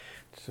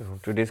So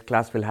today's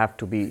class will have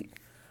to be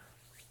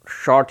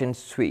short and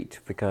sweet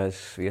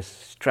because we are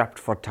strapped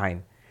for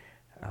time.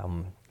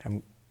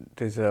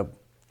 There's a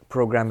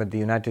program at the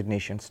United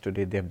Nations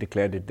today. They have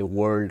declared it the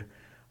World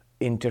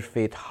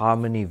Interfaith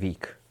Harmony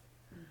Week.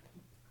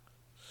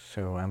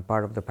 So I'm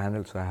part of the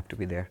panel, so I have to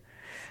be there.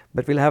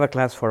 But we'll have a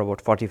class for about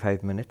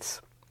 45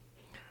 minutes.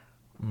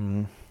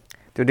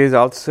 Today is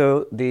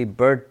also the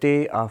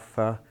birthday of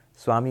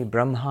Swami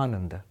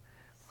Brahmananda,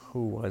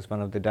 who was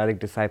one of the direct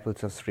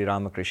disciples of Sri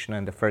Ramakrishna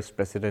and the first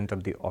president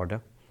of the order.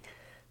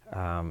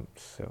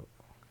 So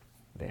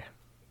there.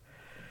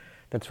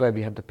 That's why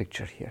we have the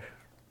picture here.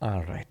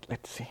 All right,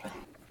 let's see.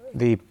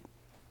 The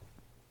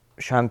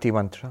Shanti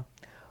mantra.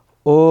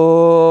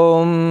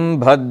 Om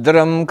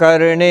Bhadram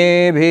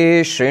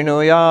Karnebhi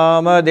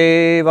Srinuyama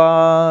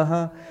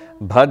Devaha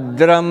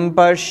Bhadram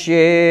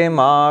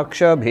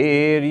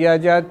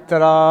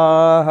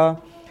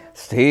Pashyemakshabhiryajatraha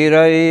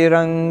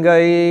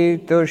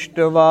Sthirairangai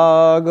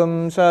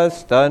Tushtavagum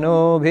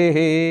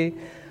Sastanubhihi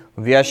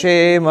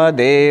Vyashema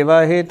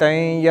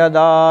Devahitan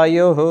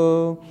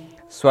Yadayuhu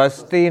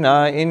Swasti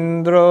na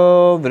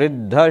Indro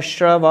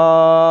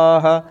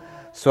Vriddhashravaha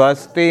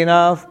Swasti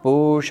na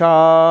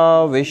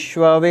Pusha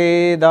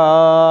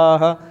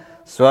Vishwavedaha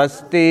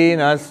Swasti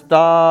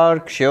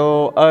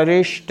nastarksho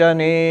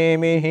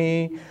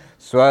Arishtanemihi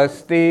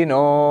Swasti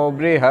no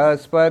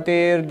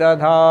Brihaspatir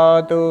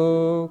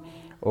Dadhatu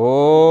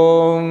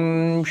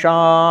Om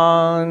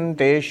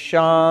Shanti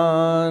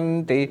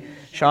Shanti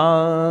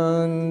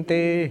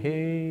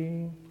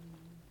Shanti.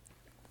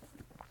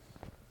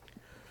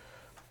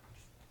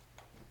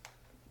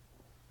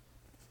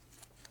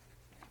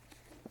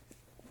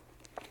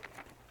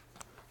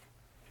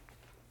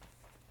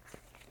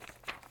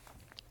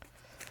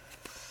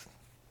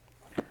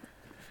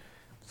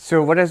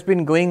 So what has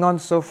been going on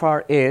so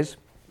far is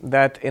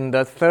that in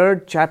the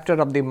third chapter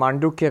of the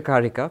Mandukya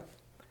Karika,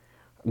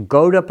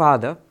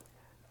 Gaudapada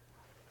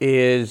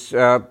is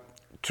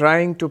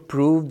trying to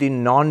prove the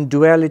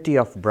non-duality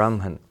of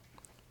Brahman,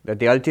 that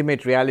the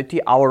ultimate reality,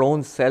 our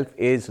own self,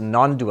 is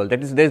non-dual.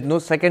 That is, there is no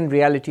second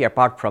reality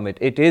apart from it.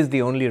 It is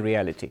the only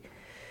reality.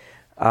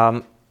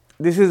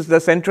 This is the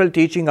central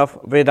teaching of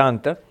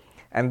Vedanta,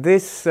 and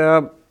this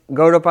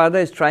Gaudapada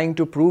is trying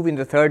to prove in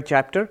the third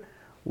chapter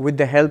with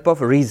the help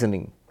of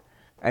reasoning.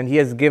 And he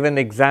has given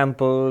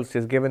examples, he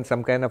has given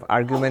some kind of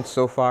arguments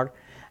so far.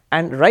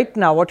 And right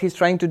now what he's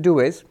trying to do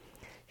is,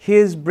 he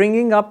is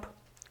bringing up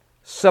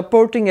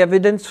supporting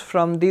evidence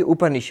from the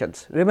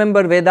Upanishads.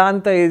 Remember,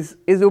 Vedanta is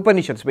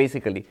Upanishads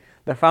basically.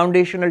 The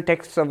foundational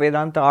texts of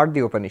Vedanta are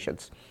the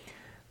Upanishads.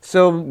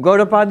 So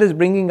Gaudapada is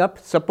bringing up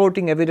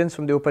supporting evidence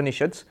from the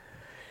Upanishads.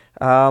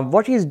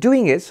 What he is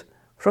doing is,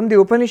 from the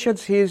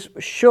Upanishads he is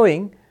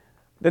showing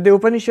that the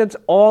Upanishads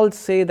all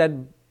say that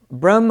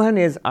Brahman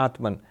is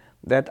Atman,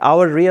 that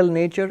our real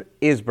nature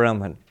is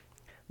Brahman.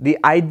 The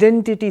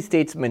identity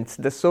statements,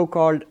 the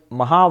so-called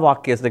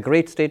Mahavakyas, the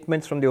great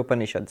statements from the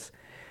Upanishads,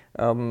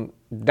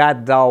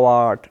 that thou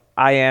art,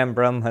 I am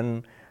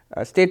Brahman,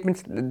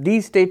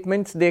 these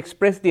statements, they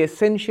express the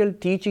essential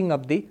teaching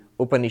of the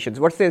Upanishads.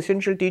 What's the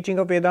essential teaching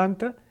of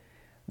Vedanta?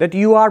 That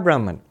you are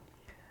Brahman.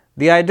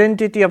 The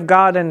identity of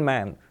God and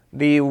man,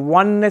 the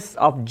oneness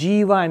of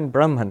Jiva and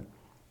Brahman.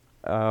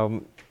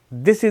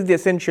 This is the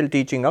essential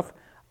teaching of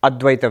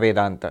Advaita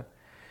Vedanta.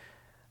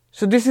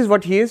 So this is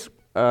what he is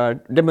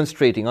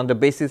demonstrating on the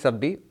basis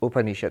of the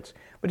Upanishads.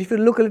 But if you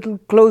look a little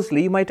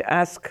closely, you might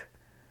ask,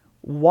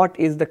 what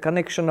is the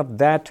connection of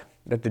that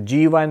the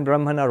Jiva and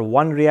Brahman are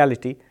one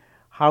reality?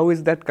 How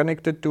is that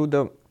connected to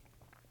the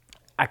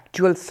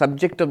actual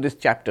subject of this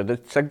chapter? The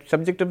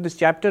subject of this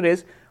chapter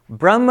is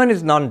Brahman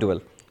is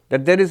non-dual,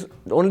 that there is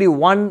only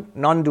one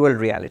non-dual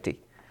reality.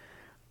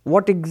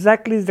 What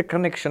exactly is the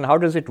connection? How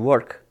does it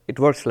work? It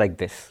works like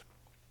this.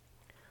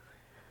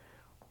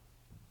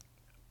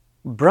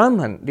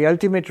 Brahman, the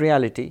ultimate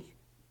reality,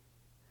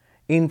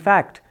 in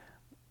fact,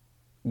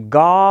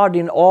 God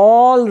in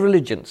all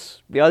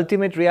religions, the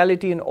ultimate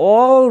reality in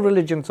all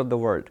religions of the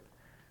world.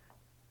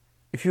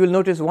 If you will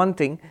notice one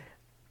thing,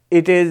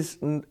 it is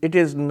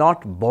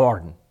not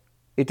born,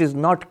 it is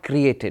not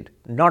created,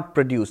 not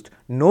produced.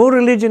 No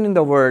religion in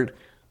the world,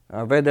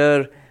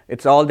 whether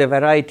it's all the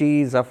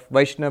varieties of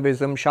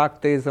Vaishnavism,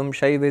 Shaktism,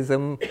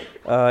 Shaivism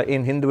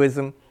in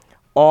Hinduism,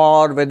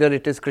 or whether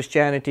it is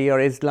Christianity or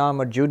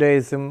Islam or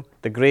Judaism,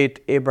 the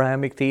great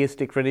Abrahamic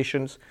theistic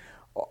traditions,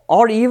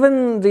 or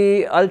even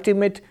the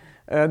ultimate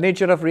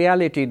nature of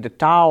reality, the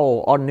Tao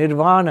or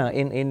Nirvana,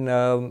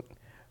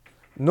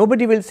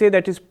 nobody will say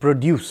that is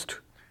produced.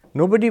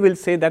 Nobody will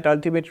say that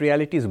ultimate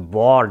reality is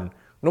born.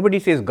 Nobody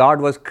says God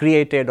was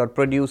created or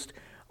produced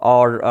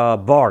or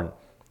born.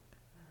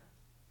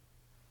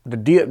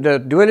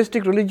 The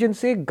dualistic religions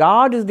say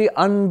God is the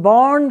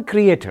unborn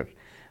creator.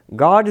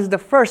 God is the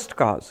first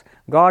cause.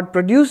 God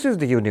produces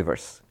the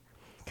universe.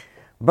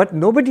 But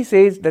nobody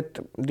says that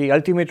the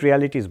ultimate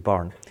reality is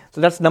born.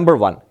 So that's number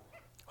one.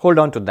 Hold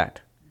on to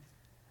that.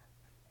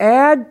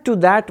 Add to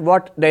that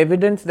what the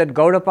evidence that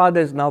Gaudapada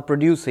is now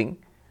producing,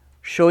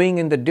 showing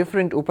in the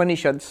different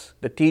Upanishads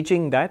the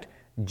teaching that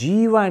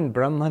Jiva and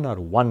Brahman are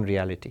one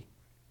reality.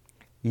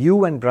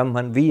 You and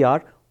Brahman, we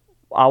are,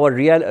 our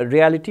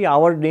reality,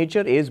 our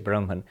nature is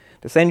Brahman.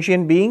 The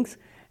sentient beings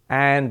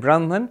and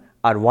Brahman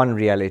are one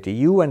reality.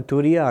 You and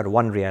Turiya are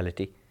one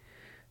reality.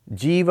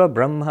 Jiva,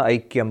 Brahma,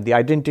 Aikyam, the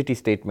identity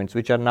statements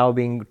which are now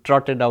being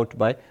trotted out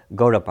by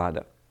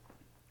Gaudapada.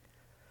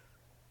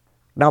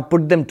 Now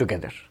put them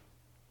together.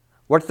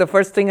 What's the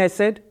first thing I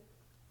said?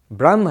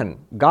 Brahman,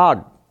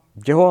 God,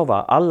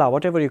 Jehovah, Allah,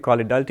 whatever you call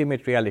it, the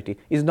ultimate reality,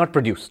 is not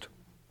produced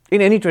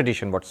in any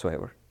tradition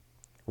whatsoever.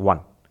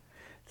 One.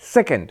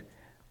 Second,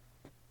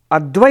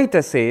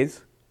 Advaita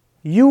says,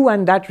 you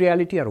and that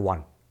reality are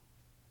one.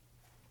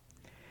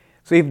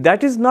 So if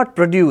that is not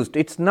produced,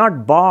 it's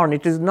not born,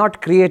 it is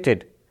not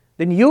created,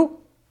 then you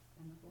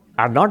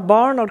are not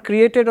born or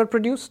created or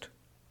produced.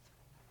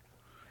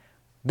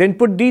 Then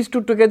put these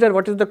two together,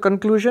 what is the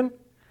conclusion?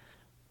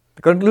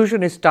 The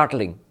conclusion is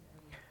startling.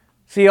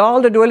 See,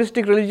 all the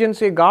dualistic religions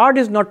say God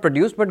is not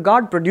produced, but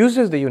God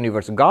produces the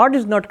universe. God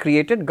is not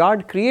created,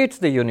 God creates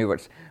the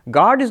universe.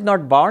 God is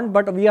not born,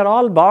 but we are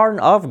all born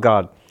of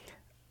God.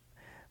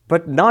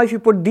 But now if you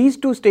put these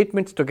two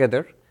statements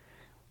together,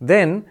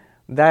 then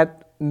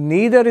that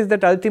neither is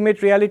that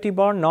ultimate reality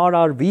born, nor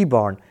are we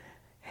born.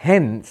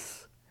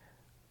 Hence,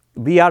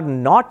 we are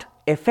not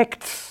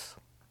effects,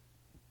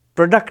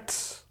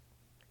 products,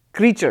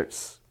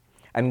 creatures.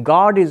 And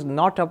God is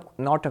not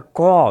a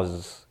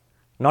cause,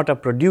 not a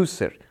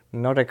producer,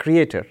 not a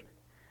creator.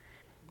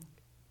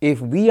 If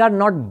we are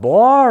not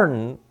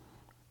born,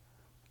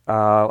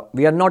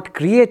 we are not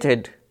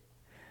created,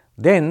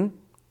 then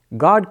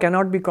God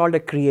cannot be called a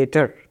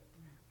creator.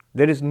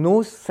 There is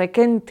no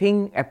second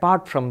thing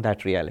apart from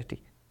that reality.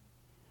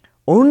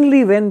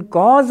 Only when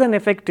cause and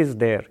effect is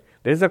there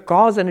is a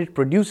cause and it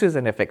produces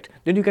an effect,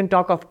 then you can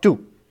talk of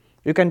two.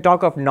 You can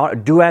talk of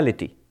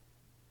duality.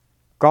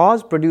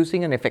 Cause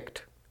producing an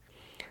effect.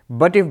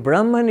 But if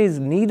Brahman is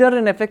neither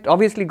an effect,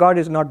 obviously God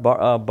is not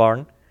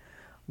born,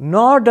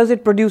 nor does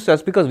it produce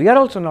us, because we are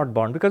also not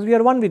born, because we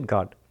are one with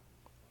God.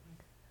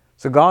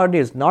 So God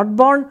is not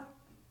born,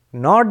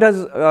 nor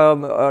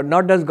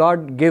does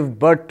God give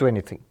birth to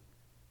anything.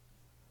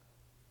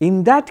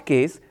 In that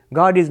case,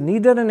 God is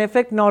neither an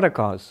effect nor a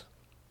cause.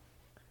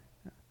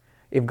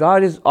 If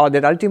God is, or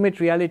that ultimate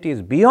reality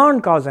is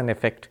beyond cause and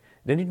effect,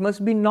 then it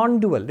must be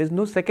non-dual. There is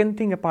no second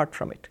thing apart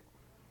from it.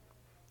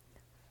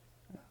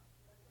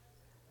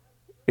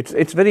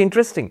 It's very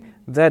interesting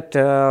that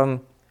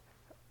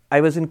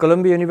I was in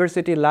Columbia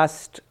University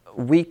last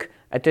week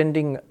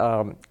attending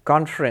a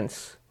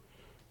conference.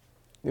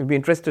 You'll be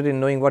interested in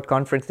knowing what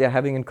conference they are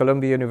having in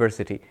Columbia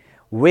University.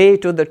 Ways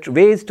to the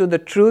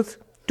Truth,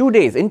 2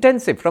 days,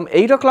 intensive, from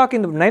 9 o'clock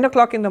in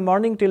the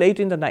morning till 8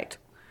 in the night.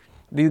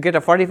 You get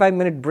a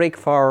 45-minute break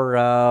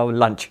for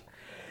lunch.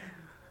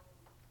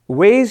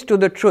 Ways to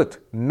the Truth,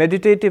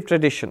 meditative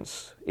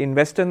traditions in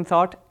Western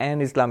thought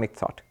and Islamic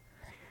thought.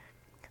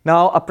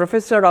 Now, a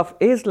professor of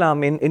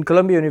Islam in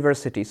Columbia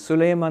University,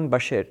 Sulaiman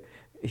Bashir,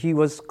 he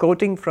was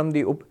quoting from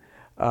the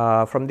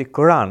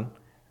Quran,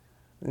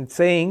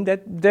 saying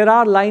that there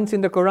are lines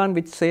in the Quran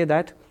which say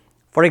that,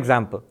 for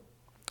example,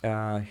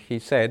 he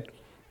said,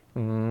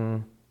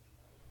 in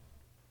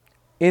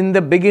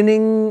the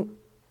beginning,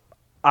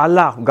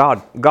 Allah,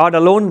 God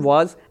alone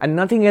was, and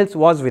nothing else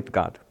was with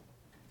God.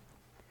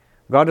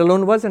 God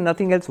alone was, and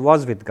nothing else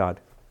was with God.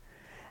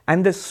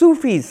 And the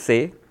Sufis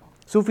say,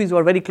 Sufis who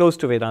are very close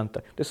to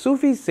Vedanta, the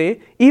Sufis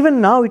say, even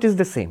now it is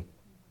the same.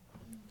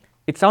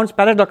 It sounds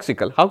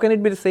paradoxical. How can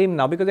it be the same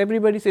now? Because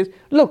everybody says,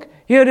 look,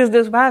 here is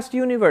this vast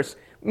universe,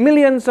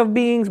 millions of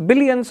beings,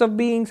 billions of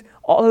beings,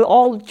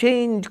 all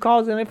change,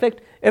 cause and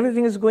effect,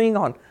 everything is going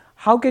on.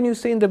 How can you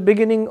say in the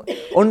beginning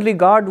only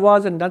God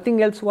was and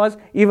nothing else was,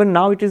 even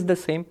now it is the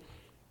same?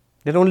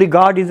 That only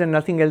God is and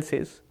nothing else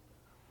is.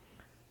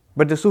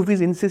 But the Sufis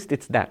insist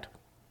it's that.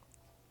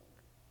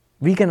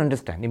 We can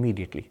understand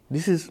immediately.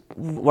 This is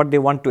what they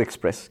want to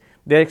express.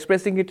 They are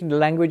expressing it in the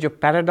language of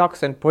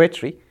paradox and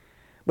poetry,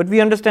 but we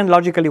understand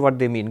logically what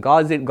they mean.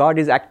 God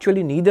is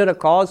actually neither a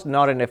cause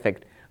nor an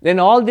effect. Then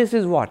all this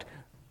is what?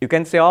 You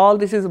can say all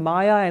this is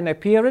Maya and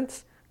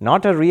appearance,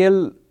 not a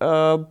real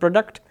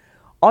product.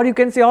 Or you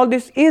can say all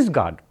this is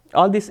God,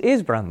 all this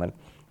is Brahman.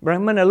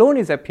 Brahman alone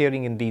is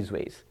appearing in these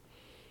ways.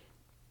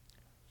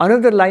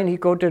 Another line he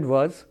quoted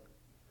was,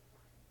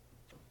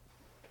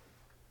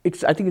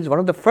 I think it's one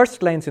of the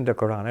first lines in the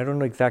Quran, I don't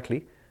know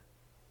exactly.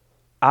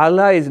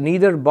 Allah is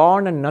neither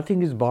born and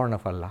nothing is born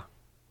of Allah.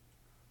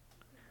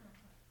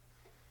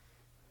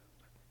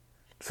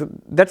 So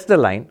that's the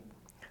line.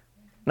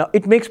 Now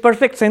it makes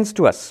perfect sense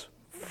to us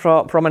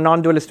from a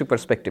non-dualistic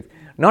perspective.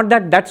 Not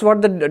that that's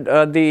what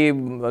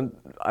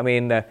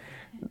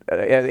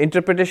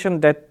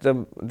interpretation that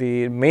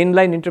the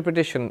mainline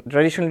interpretation,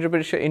 traditional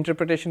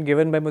interpretation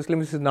given by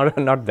Muslims is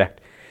not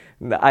that.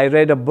 I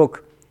read a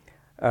book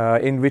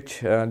in which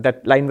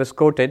that line was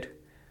quoted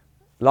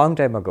long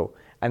time ago,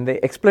 and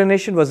the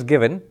explanation was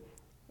given.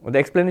 The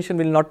explanation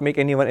will not make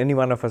any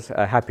one of us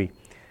happy.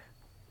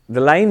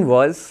 The line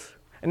was,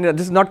 And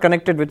this is not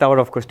connected with our,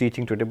 of course,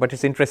 teaching today, but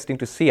it's interesting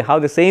to see how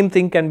the same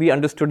thing can be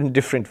understood in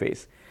different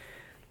ways.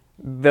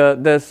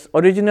 The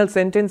original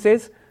sentence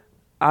is,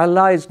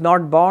 Allah is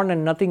not born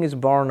and nothing is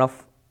born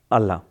of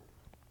Allah.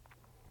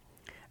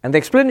 And the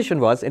explanation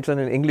was, it's an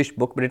English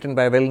book written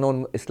by a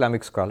well-known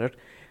Islamic scholar.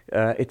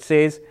 It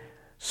says,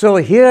 so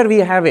here we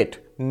have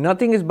it.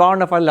 Nothing is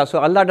born of Allah. So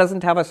Allah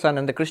doesn't have a son.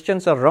 And the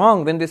Christians are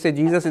wrong when they say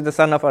Jesus is the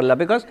son of Allah,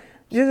 because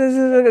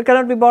Jesus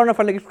cannot be born of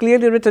Allah. It's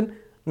clearly written,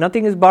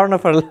 nothing is born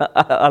of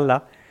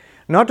Allah.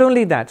 Not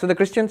only that, so the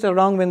Christians are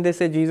wrong when they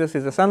say Jesus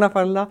is the son of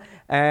Allah,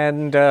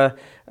 and the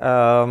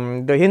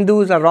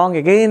Hindus are wrong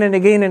again and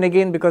again and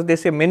again because they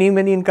say many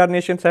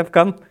incarnations have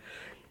come.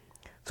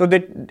 So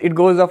that it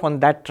goes off on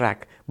that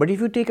track. But if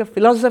you take a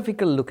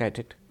philosophical look at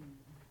it,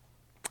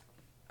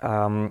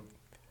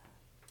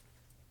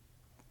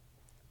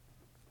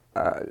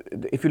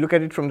 if you look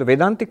at it from the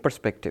Vedantic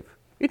perspective,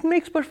 it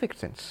makes perfect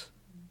sense.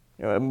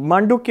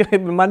 Mandukya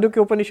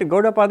Upanishad,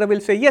 Gaudapada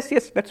will say, yes,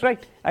 that's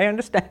right, I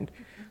understand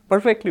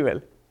perfectly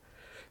well.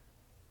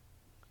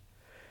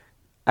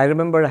 I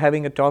remember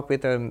having a talk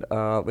with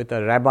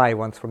a rabbi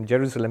once from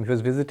Jerusalem. He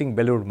was visiting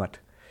Belur Math.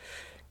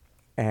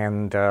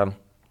 And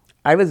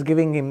I was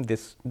giving him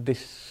this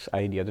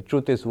idea. The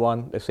truth is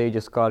one, the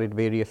sages call it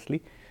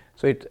variously.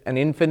 So an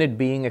infinite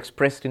being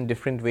expressed in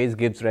different ways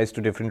gives rise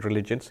to different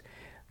religions.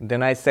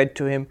 Then I said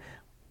to him,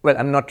 well,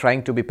 I'm not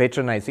trying to be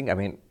patronizing. I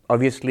mean,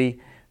 obviously,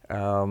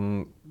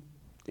 the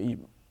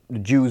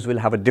Jews will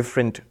have a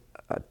different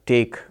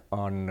take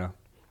on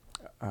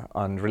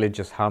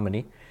religious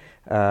harmony.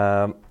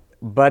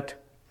 But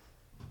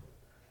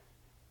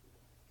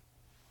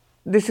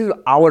this is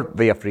our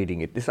way of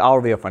reading it. This is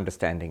our way of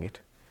understanding it.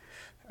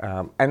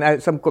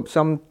 And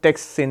some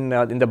texts in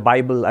the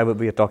Bible,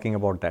 we are talking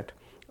about that.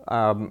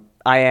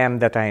 I am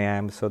that I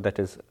am, so that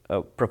is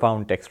a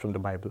profound text from the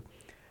Bible.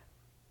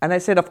 And I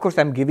said, of course,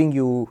 I'm giving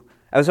you,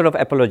 I was sort of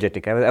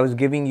apologetic. I'm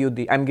giving you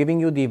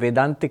the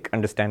Vedantic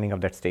understanding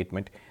of that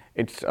statement.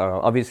 It's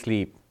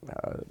obviously,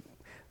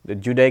 the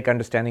Judaic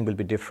understanding will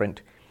be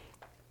different.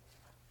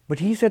 But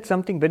he said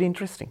something very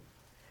interesting.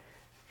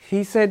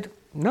 He said,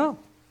 no,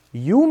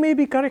 you may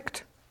be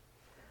correct.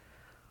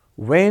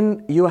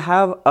 When you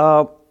have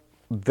a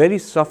very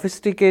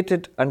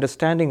sophisticated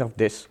understanding of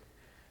this,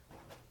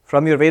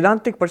 from your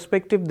Vedantic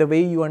perspective, the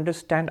way you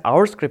understand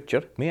our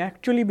scripture may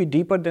actually be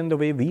deeper than the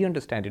way we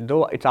understand it.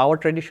 Though it's our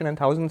tradition and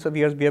thousands of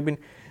years we have been,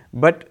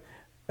 but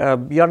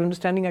your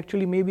understanding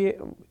actually may be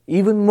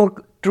even more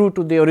true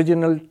to the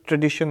original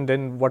tradition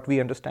than what we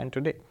understand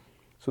today.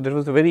 So there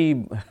was a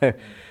very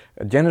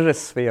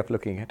generous way of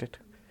looking at it.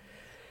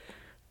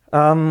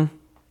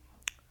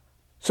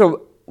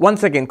 So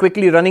once again,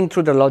 quickly running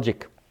through the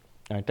logic.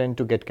 I tend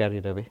to get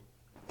carried away.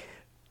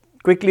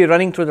 Quickly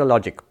running through the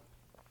logic.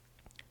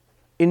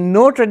 In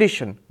no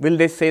tradition will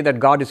they say that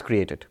God is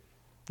created.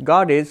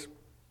 God is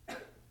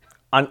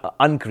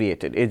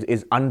uncreated,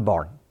 is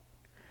unborn.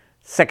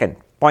 Second,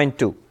 point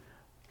 2.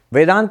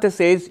 Vedanta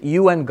says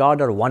you and God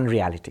are one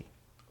reality.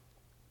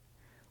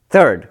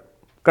 Third,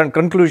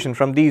 conclusion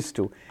from these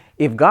two.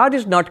 If God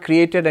is not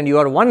created and you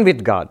are one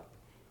with God,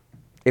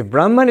 if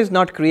Brahman is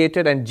not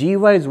created and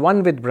Jiva is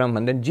one with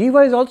Brahman, then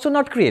Jiva is also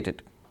not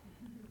created.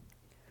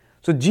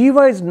 So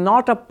Jiva is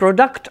not a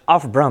product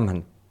of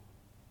Brahman.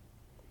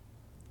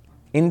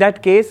 In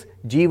that case,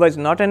 Jiva is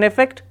not an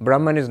effect,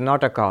 Brahman is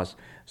not a cause.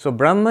 So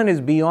Brahman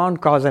is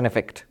beyond cause and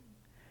effect.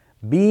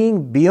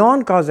 Being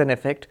beyond cause and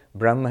effect,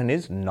 Brahman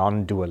is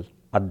non-dual,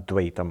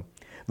 Advaitam,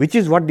 which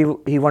is what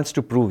he wants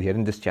to prove here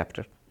in this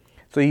chapter.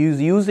 So he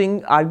is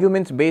using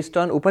arguments based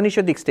on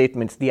Upanishadic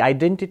statements, the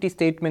identity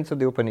statements of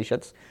the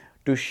Upanishads,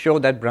 to show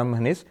that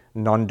Brahman is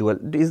non-dual.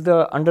 This is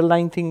the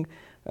underlying thing,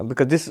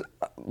 because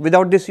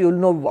without this you will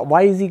know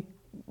why is he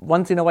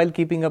once in a while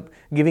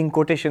giving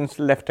quotations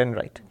left and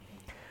right.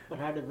 But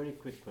I had a very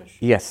quick question.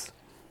 Yes.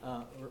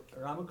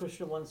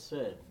 Ramakrishna once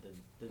said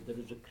that there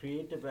is a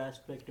creative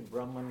aspect to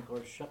Brahman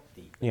called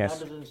Shakti. Yes.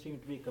 That doesn't seem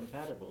to be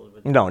compatible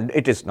with... No,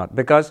 it is not,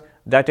 because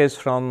that is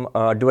from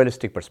a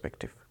dualistic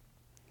perspective.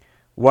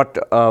 What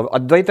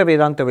Advaita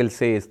Vedanta will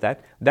say is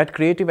that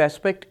creative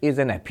aspect is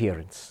an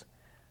appearance.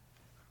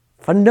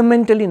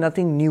 Fundamentally,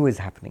 nothing new is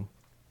happening.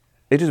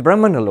 It is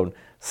Brahman alone.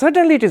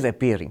 Certainly, it is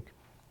appearing.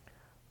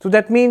 So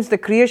that means the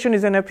creation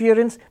is an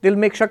appearance. They'll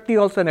make Shakti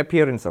also an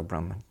appearance of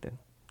Brahman. Then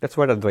that's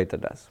what Advaita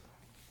does.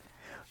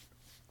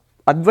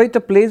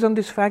 Advaita plays on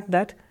this fact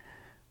that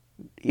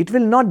it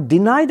will not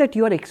deny that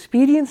you are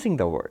experiencing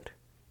the world.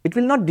 It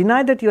will not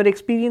deny that you are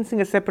experiencing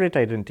a separate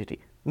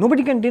identity.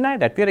 Nobody can deny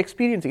that. We are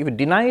experiencing. If you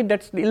deny it,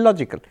 that's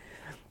illogical.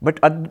 But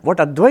what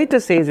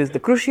Advaita says is, the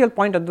crucial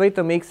point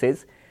Advaita makes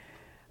is,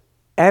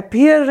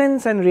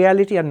 appearance and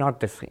reality are not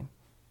the same.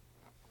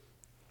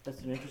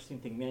 That's an interesting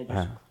thing. May I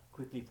just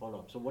quickly follow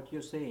up? So what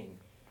you're saying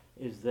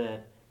is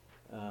that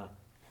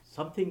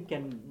something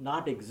can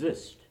not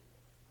exist,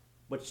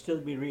 but still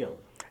be real.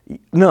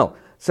 No,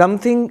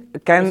 something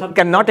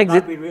cannot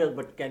exist. Not be real,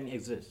 but can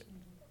exist.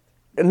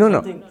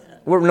 No.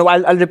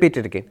 I'll repeat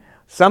it again.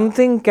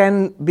 Something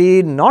can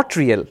be not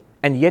real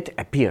and yet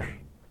appear.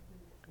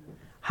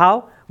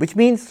 How? which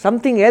means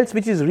something else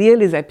which is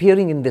real is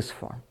appearing in this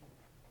form.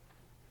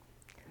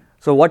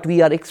 So what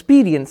we are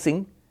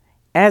experiencing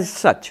as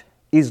such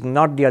is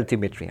not the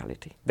ultimate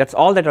reality. That's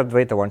all that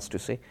Advaita wants to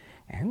say.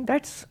 And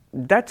that's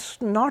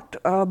not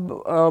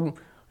a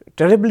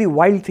terribly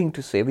wild thing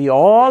to say. We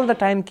all the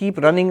time keep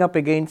running up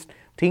against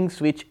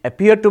things which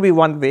appear to be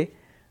one way.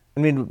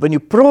 I mean, when you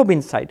probe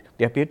inside,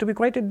 they appear to be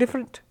quite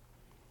different.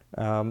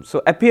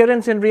 So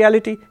appearance and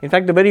reality, in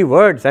fact the very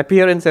words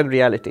appearance and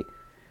reality.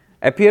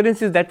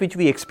 Appearance is that which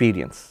we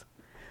experience.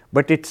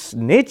 But its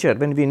nature,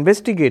 when we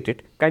investigate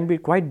it, can be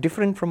quite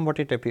different from what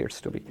it appears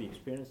to be. If we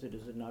experience it,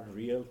 is it not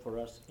real for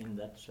us in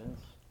that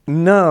sense?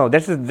 No,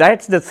 that's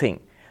the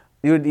thing.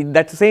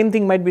 That same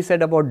thing might be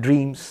said about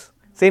dreams.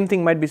 Same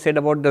thing might be said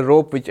about the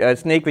rope,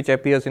 snake which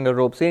appears in the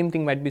rope. Same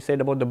thing might be said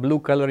about the blue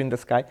color in the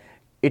sky.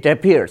 It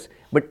appears,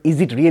 but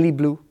is it really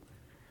blue?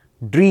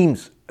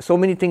 Dreams, so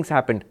many things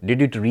happened. Did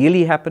it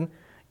really happen?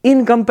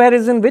 In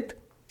comparison with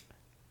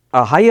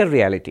a higher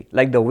reality,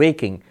 like the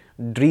waking,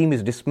 dream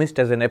is dismissed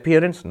as an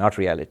appearance, not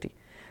reality.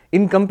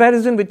 In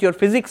comparison with your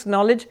physics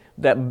knowledge,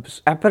 the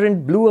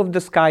apparent blue of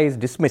the sky is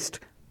dismissed,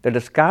 that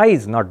the sky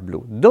is not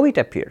blue, though it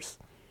appears.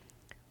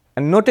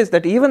 And notice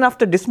that even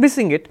after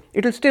dismissing it,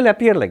 it will still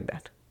appear like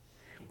that.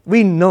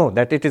 We know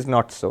that it is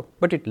not so,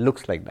 but it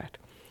looks like that.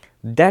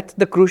 That's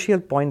the crucial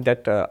point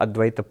that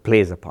Advaita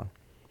plays upon.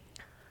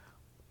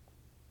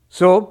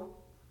 So,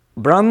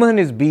 Brahman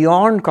is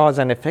beyond cause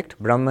and effect,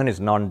 Brahman is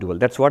non-dual.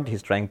 That's what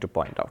he's trying to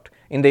point out.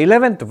 In the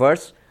 11th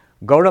verse,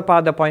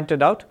 Gaudapada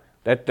pointed out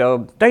that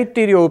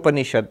Taittiriya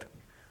Upanishad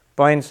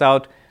points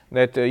out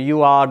that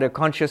you are the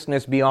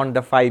consciousness beyond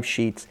the 5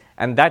 sheets,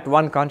 and that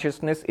one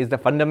consciousness is the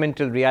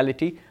fundamental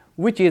reality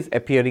which is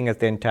appearing as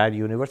the entire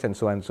universe, and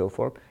so on and so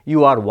forth.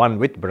 You are one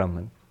with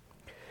Brahman.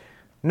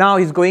 Now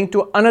he's going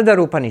to another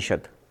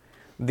Upanishad,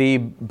 the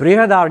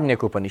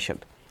Brihadaranyaka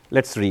Upanishad.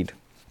 Let's read.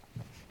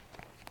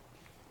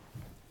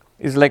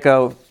 It's like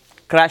a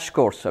crash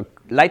course, a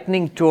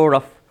lightning tour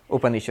of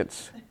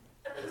Upanishads.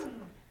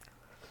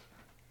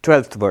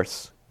 12th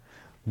verse.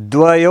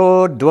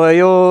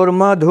 Dvayor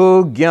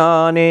madhu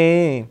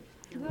jnane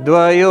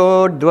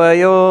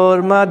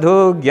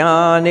madhu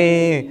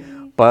jnane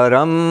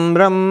param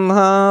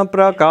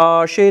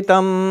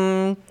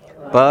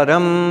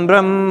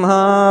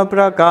brahma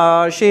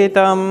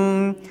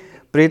prakashitam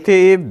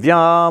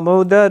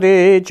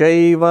prithivyamudare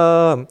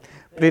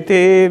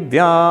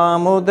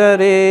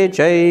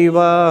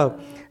chaiva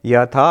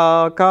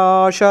yatha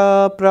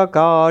kasha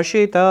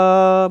prakashita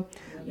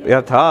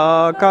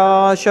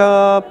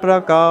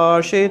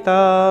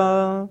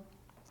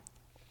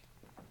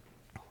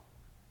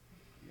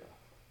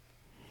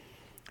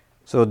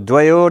So,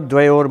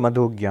 dvayor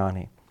madhu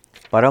jnane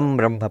param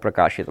brahma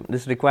prakashitam.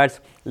 This requires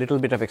a little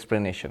bit of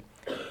explanation.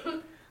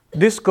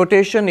 This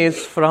quotation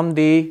is from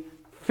the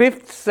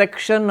 5th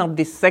section of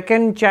the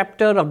 2nd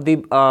chapter of the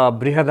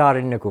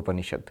Brihadaranyaka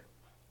Upanishad.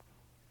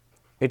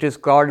 It is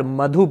called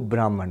Madhu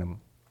Brahmanam.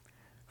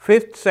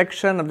 5th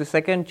section of the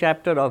 2nd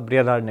chapter of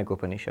Brihadaranyaka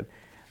Upanishad.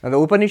 Now the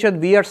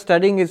Upanishad we are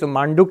studying is the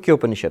Mandukya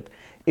Upanishad.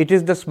 It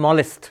is the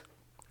smallest,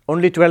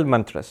 only 12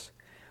 mantras.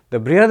 The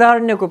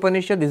Brihadaranyaka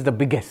Upanishad is the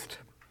biggest.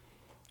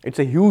 It's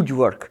a huge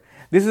work.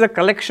 This is a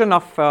collection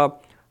of,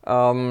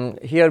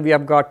 here we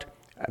have got,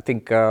 I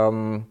think,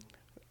 9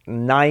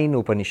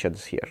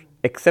 Upanishads here.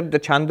 Except the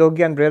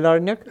Chandogya and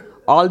Brihadaranyaka,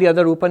 all the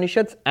other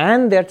Upanishads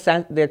and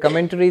their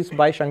commentaries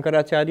by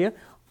Shankaracharya,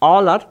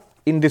 all are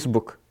in this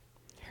book.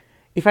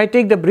 If I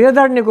take the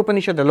Brihadaranyaka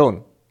Upanishad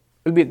alone,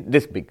 it will be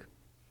this big.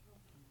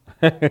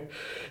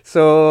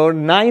 So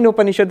 9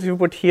 Upanishads you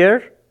put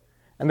here,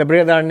 and the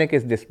Brihadaranyaka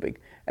is this big.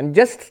 And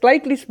just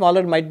slightly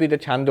smaller might be the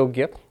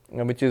Chandogya,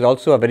 which is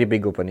also a very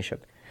big Upanishad.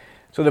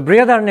 So the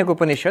Brihadaranyaka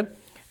Upanishad,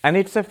 and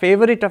it's a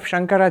favorite of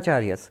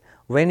Shankaracharya's,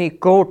 when he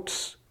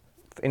quotes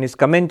in his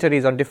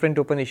commentaries on different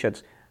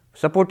Upanishads,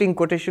 supporting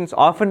quotations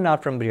often are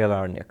from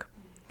Brihadaranyaka.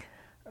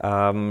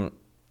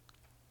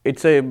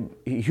 It's a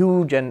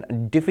huge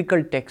and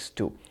difficult text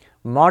too.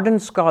 Modern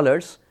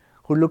scholars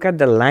who look at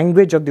the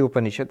language of the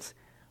Upanishads,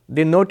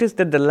 they notice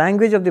that the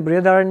language of the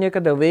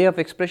Brihadaranyaka, the way of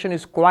expression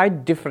is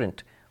quite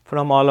different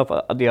from all of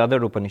the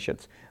other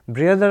Upanishads.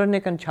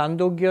 Brihadaranyaka and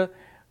Chandogya,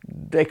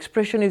 the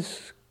expression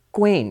is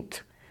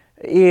quaint,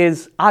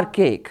 is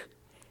archaic.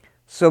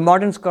 So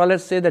modern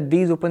scholars say that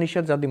these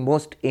Upanishads are the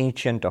most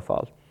ancient of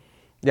all.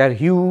 They are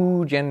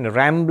huge and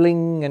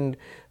rambling, and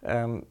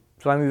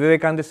Swami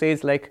Vivekananda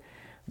says like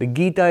the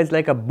Gita is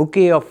like a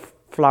bouquet of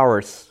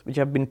flowers which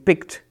have been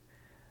picked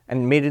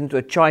and made into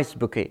a choice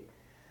bouquet.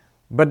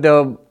 But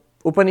the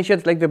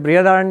Upanishads like the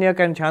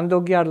Brihadaranyaka and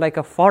Chandogya are like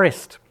a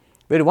forest,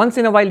 where once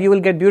in a while you will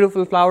get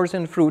beautiful flowers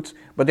and fruits,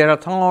 but there are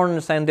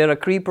thorns and there are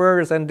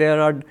creepers and there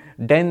are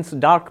dense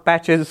dark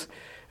patches.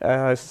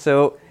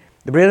 So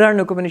the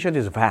Brihadaranyaka Upanishad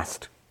is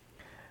vast,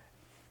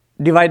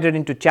 divided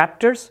into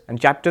chapters, and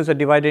chapters are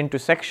divided into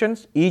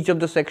sections. Each of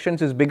the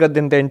sections is bigger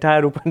than the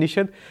entire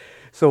Upanishad.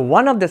 So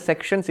one of the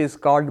sections is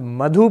called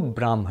Madhu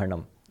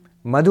Brahmanam.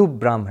 Madhu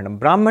Brahmanam.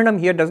 Brahmanam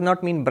here does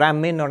not mean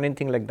Brahmin or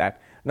anything like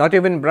that. Not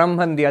even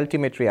Brahman, the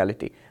ultimate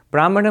reality.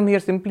 Brahmanam here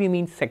simply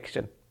means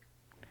section.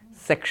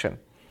 section.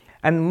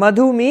 And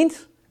Madhu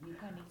means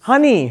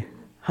honey.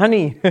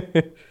 Honey.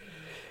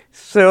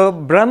 So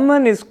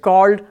Brahman is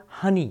called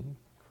honey.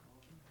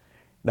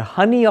 The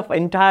honey of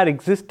entire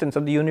existence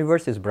of the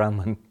universe is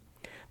Brahman.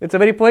 It's a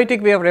very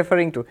poetic way of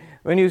referring to.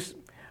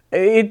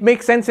 It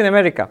makes sense in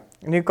America.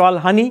 When you call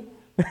honey,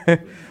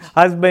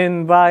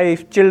 husband,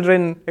 wife,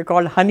 children, they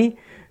call honey.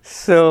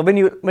 So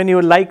when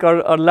you like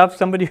or love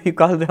somebody, you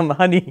call them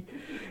honey.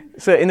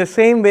 So in the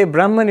same way,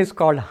 Brahman is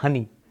called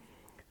honey,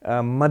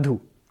 Madhu.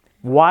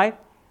 Why?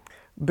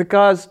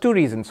 Because two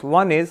reasons.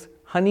 One is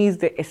honey is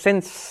the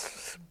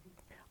essence.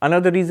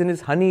 Another reason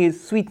is honey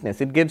is sweetness.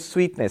 It gives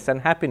sweetness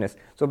and happiness.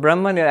 So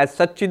Brahman as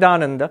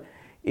Satchidananda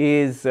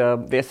is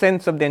the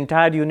essence of the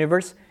entire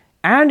universe,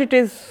 and it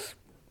is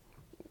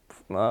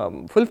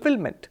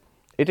fulfillment.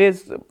 It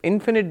is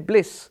infinite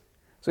bliss.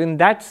 So in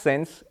that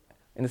sense,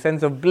 in the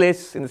sense of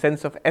bliss, in the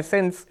sense of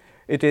essence,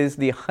 it is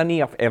the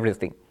honey of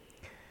everything.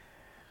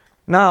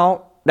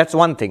 Now, that's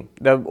one thing.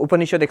 The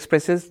Upanishad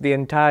expresses the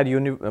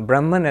entire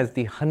Brahman as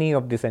the honey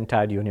of this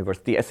entire universe,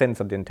 the essence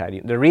of the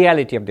entire, the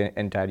reality of the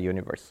entire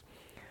universe.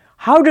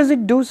 How does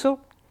it do so?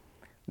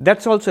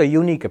 That's also a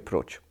unique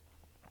approach.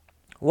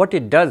 What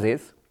it does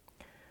is,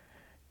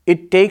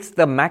 it takes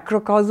the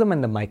macrocosm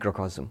and the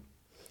microcosm.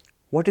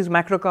 What is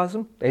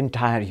macrocosm? The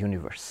entire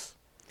universe.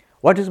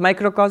 What is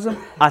microcosm?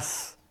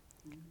 Us.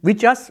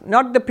 Which us?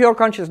 Not the pure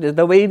consciousness,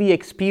 the way we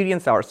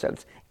experience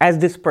ourselves as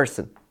this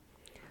person.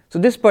 So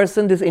this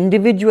person, this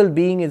individual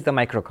being is the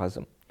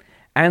microcosm.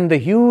 And the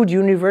huge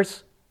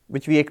universe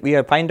which we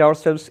find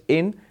ourselves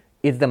in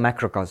is the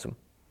macrocosm.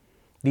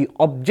 The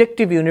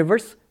objective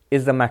universe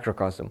is the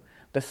macrocosm.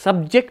 The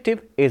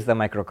subjective is the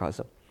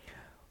microcosm.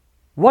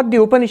 What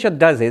the Upanishad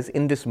does is,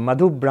 in this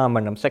Madhu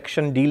Brahmanam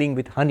section dealing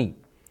with honey,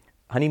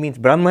 honey means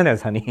Brahman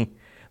as honey,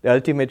 the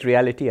ultimate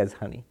reality as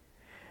honey.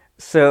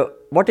 So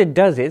what it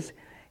does is,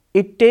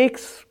 it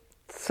takes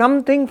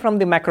something from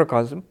the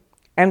macrocosm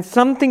and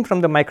something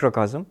from the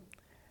microcosm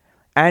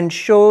and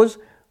shows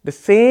the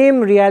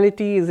same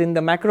reality is in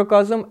the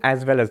macrocosm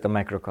as well as the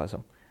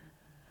microcosm.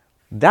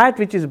 That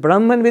which is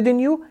Brahman within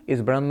you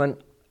is Brahman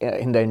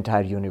in the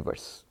entire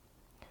universe.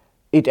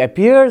 It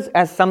appears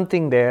as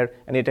something there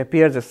and it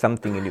appears as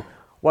something in you.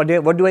 What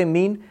do I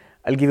mean?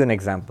 I'll give you an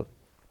example.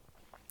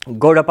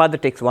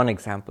 Gaudapada takes one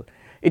example.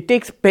 It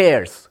takes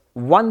pairs,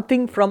 one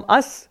thing from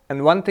us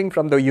and one thing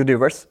from the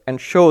universe, and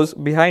shows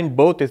behind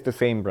both is the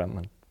same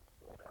Brahman.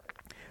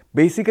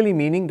 Basically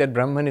meaning that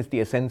Brahman is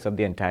the essence of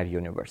the entire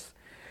universe.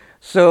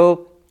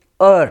 So,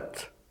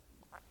 Earth,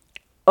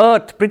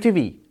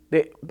 Prithvi,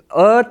 the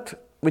Earth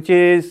which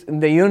is in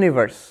the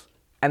universe,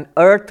 and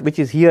Earth which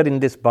is here in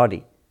this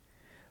body.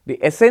 The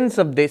essence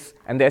of this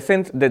and the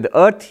essence, the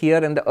Earth here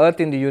and the Earth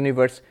in the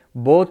universe,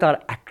 both are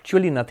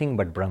actually nothing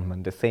but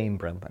Brahman, the same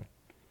Brahman.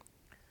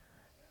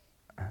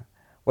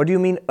 What do you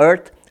mean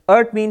Earth?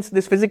 Earth means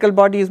this physical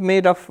body is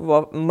made of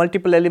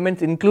multiple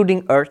elements,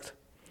 including Earth.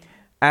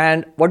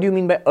 And what do you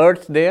mean by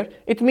Earth there?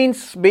 It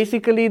means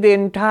basically the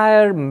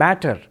entire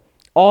matter,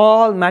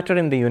 all matter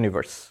in the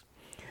universe.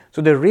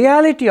 So the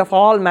reality of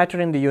all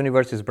matter in the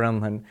universe is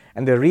Brahman,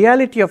 and the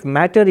reality of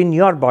matter in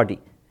your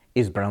body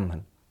is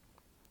Brahman.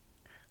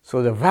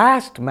 So the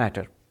vast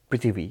matter,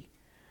 Prithvi,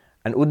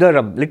 and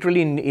Udara,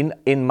 literally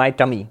in my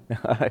tummy,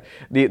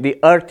 the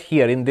earth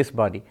here in this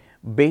body,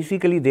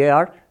 basically they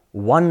are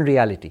one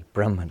reality,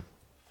 Brahman.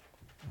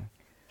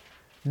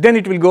 Then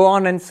it will go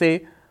on and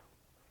say,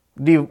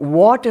 the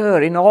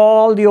water in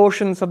all the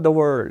oceans of the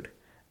world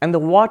and the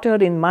water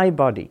in my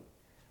body,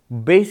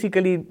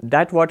 basically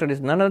that water is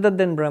none other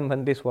than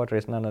Brahman, this water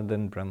is none other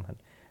than Brahman,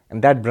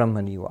 and that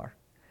Brahman you are.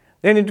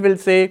 Then it will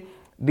say,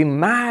 the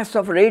mass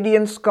of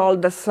radiance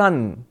called the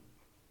sun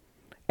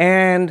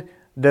and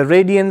the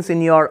radiance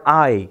in your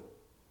eye,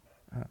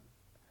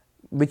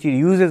 which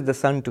uses the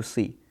sun to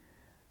see.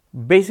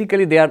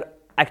 Basically, they are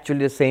actually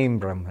the same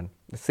Brahman,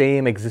 the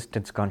same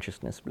existence,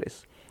 consciousness,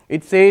 bliss.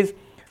 It says,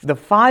 the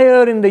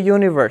fire in the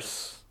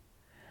universe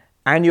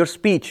and your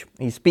speech,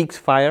 he speaks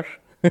fire.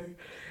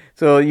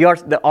 So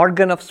the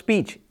organ of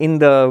speech in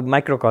the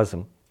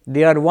microcosm,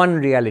 they are one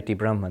reality,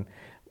 Brahman.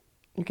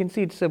 You can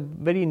see it's a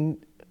very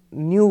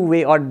new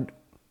way, or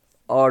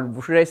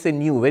should I say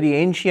new, very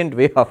ancient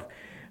way of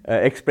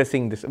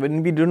expressing this.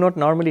 When we do not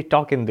normally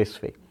talk in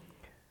this way.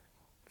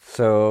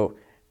 So,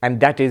 and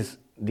that is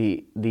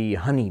the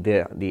honey,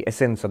 the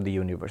essence of the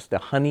universe. The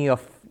honey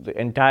of the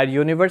entire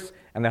universe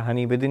and the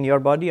honey within your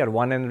body are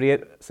one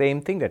and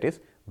same thing, that is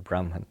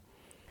Brahman.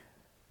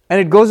 And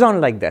it goes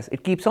on like this.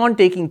 It keeps on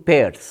taking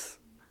pairs.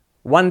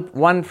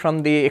 One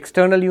from the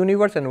external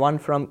universe and one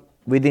from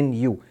within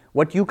you.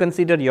 What you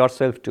consider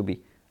yourself to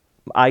be.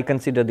 I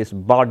consider this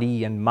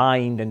body and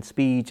mind and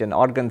speech and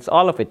organs,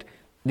 all of it.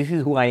 This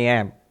is who I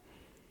am.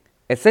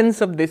 Essence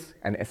of this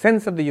and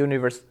essence of the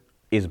universe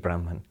is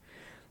Brahman.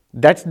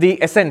 That's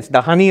the essence,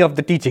 the honey of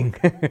the teaching.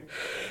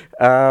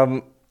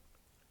 As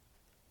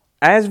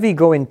we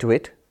go into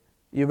it,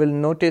 you will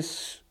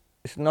notice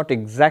it's not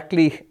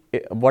exactly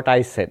what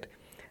I said.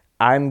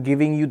 I'm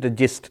giving you the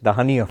gist, the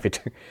honey of it.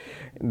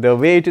 The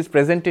way it is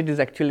presented is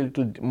actually a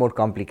little more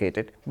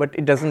complicated, but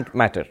it doesn't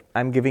matter.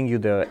 I'm giving you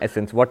the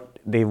essence, what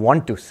they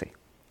want to say.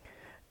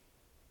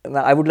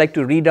 Now, I would like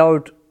to read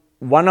out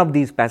one of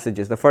these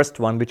passages, the first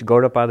one, which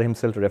Gaudapada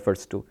himself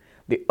refers to.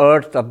 The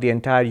earth of the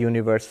entire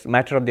universe,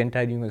 matter of the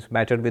entire universe,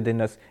 matter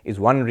within us is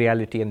one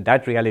reality, and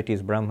that reality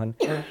is Brahman.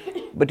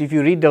 But if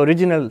you read the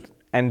original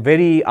and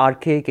very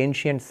archaic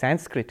ancient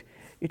Sanskrit,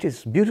 it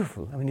is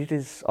beautiful. I mean, it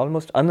is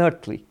almost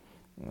unearthly.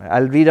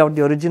 I'll read out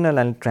the original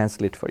and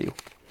translate for you.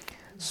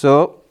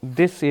 So,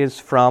 this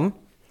is the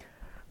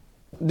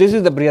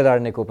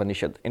Brihadaranyaka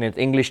Upanishad in its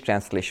English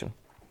translation.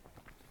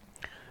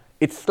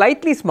 It's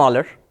slightly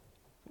smaller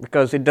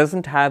because it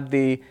doesn't have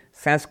the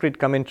Sanskrit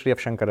commentary of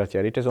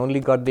Shankaracharya. It has only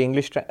got the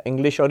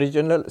English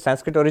original,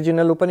 Sanskrit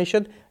original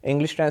Upanishad,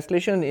 English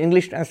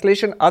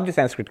translation of the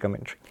Sanskrit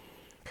commentary.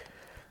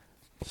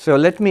 So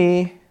let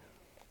me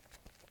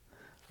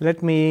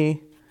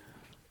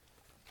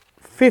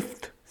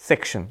fifth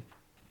section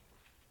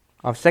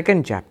of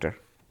second chapter.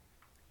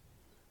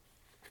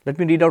 Let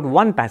me read out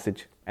one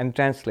passage and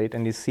translate,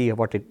 and you see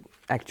what it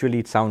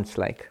actually sounds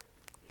like.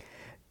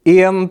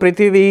 Iyam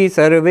prithivi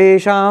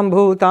sarvesham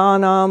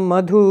bhutanam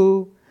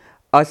madhu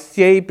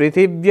asyai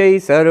prithivyai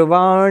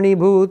sarvani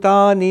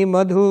bhutani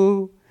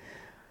madhu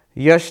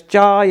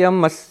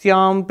yaschayam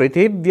asyam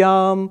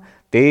prithivyam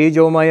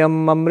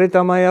tejomayam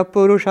amritamaya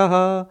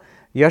purushah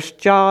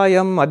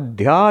yaschayam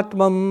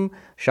adhyatmam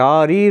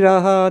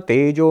sharirah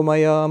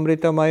tejomaya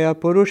amritamaya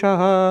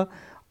purushah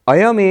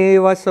ayam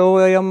eva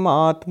soyam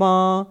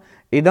atma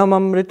idam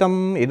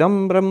amritam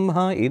idam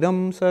brahma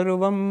idam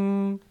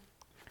sarvam.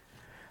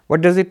 What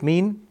does it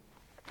mean?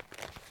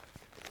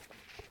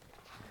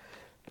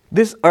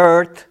 This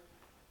earth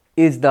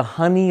is the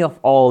honey of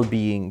all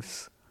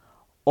beings.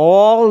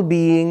 All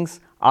beings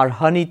are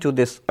honey to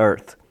this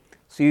earth.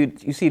 So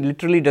you see,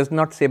 literally does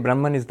not say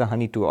Brahman is the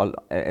honey to all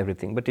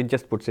everything, but it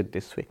just puts it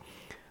this way.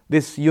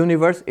 This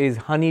universe is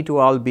honey to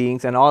all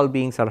beings, and all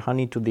beings are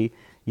honey to the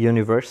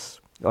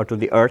universe or to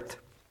the earth.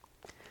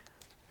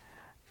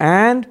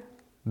 And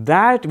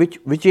that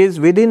which is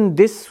within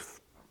this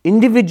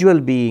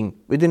individual being,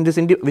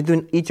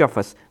 within each of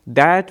us,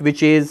 that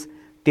which is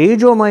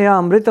Tejomaya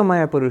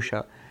Amritamaya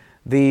Purusha,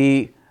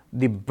 the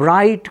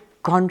bright,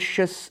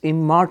 conscious,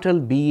 immortal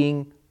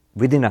being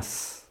within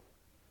us.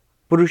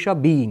 Purusha,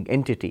 being,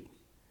 entity.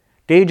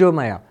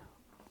 Tejomaya,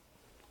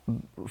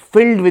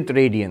 filled with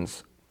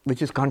radiance,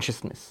 which is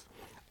consciousness.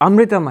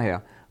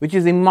 Amritamaya, which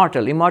is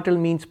immortal. Immortal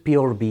means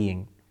pure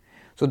being.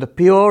 So the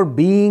pure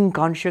being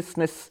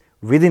consciousness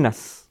within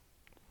us.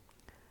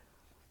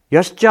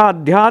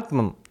 Yascha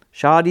adhyatmam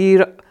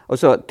sharira,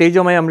 so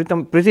tejomaya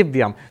amritam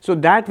prithivyam. So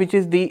that which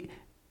is the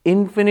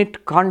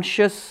infinite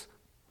conscious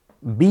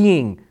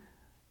being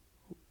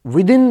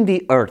within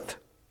the earth,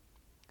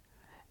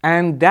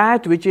 and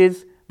that which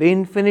is the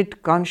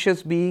infinite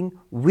conscious being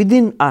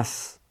within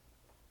us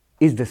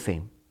is the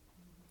same.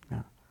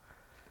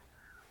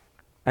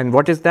 And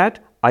what is that?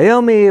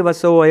 Ayam eva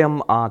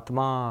soyam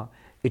atma.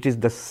 It is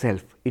the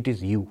self. It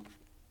is you.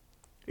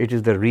 It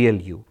is the real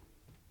you.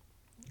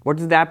 What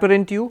is the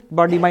apparent you?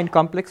 Body-mind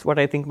complex, what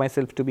I think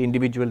myself to be,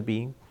 individual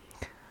being,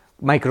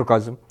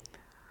 microcosm.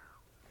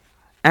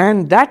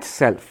 And that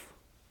self,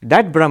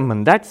 that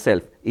Brahman, that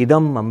self,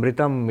 idam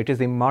amritam, it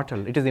is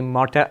immortal. It is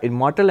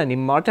immortal and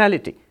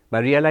immortality. By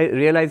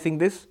realizing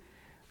this,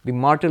 the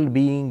mortal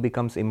being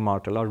becomes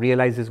immortal or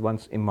realizes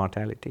one's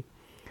immortality.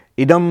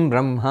 Idam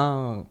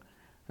Brahma,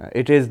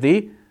 it is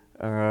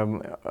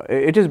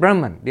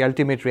Brahman, the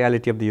ultimate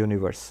reality of the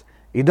universe.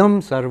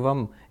 Idam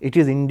sarvam, it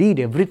is indeed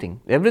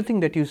everything. Everything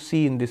that you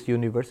see in this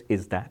universe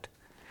is that.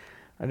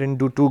 I didn't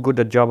do too good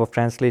a job of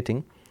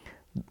translating.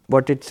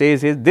 What it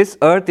says is, this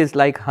earth is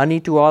like honey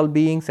to all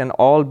beings, and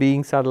all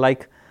beings are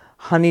like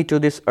honey to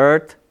this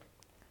earth.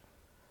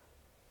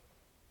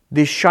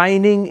 The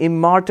shining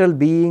immortal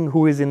being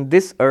who is in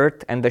this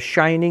earth and the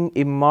shining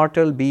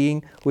immortal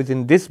being who is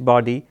in this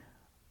body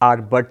are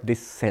but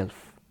this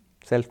self.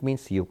 Self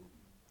means you.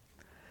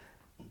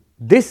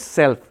 This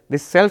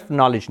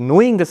self-knowledge,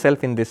 knowing the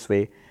self in this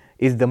way,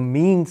 is the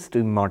means to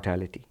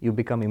immortality. You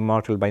become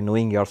immortal by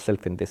knowing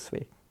yourself in this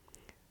way.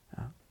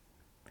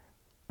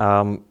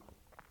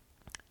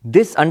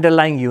 This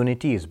underlying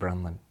unity is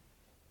Brahman.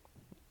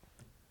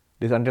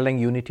 This underlying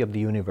unity of the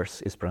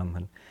universe is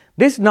Brahman.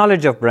 This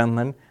knowledge of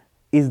Brahman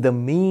is the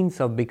means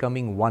of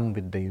becoming one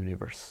with the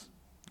universe.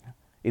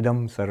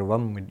 Idam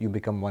sarvam, you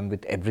become one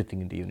with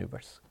everything in the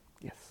universe.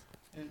 Yes.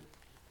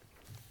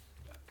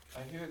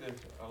 I hear this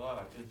a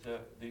lot. Is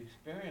the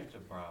experience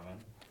of Brahman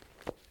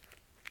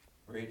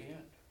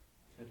radiant?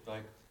 It's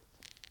like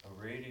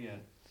a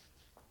radiant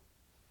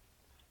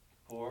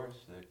force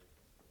that...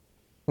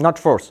 Not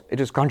force, it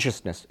is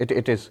consciousness.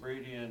 It is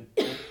radiant.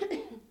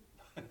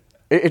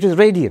 It is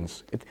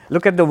radiance.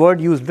 Look at the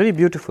word used, very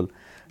beautiful.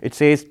 It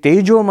says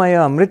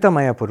Tejomaya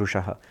Amritamaya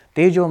Purushaha.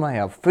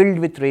 Tejomaya, filled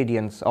with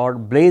radiance or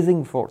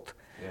blazing forth.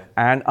 Yeah.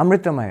 And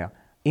Amritamaya,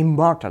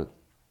 immortal.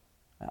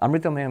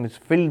 Amritamaya is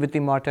filled with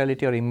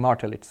immortality or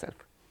immortal itself.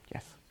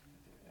 Yes.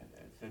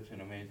 It's such an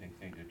amazing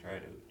thing to try try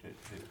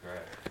to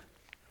grasp.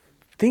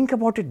 Think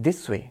about it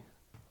this way.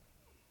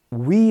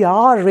 We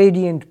are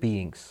radiant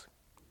beings.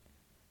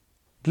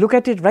 Look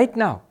at it right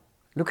now.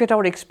 Look at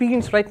our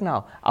experience right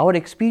now. Our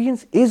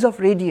experience is of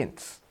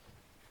radiance.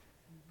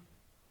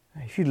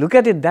 If you look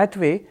at it that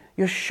way,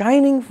 you're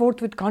shining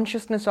forth with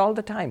consciousness all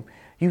the time.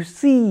 You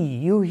see,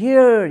 you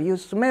hear, you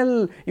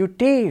smell, you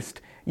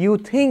taste, you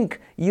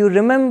think, you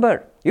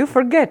remember, you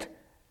forget,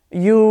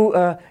 you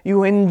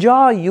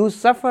enjoy, you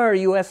suffer,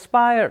 you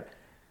aspire,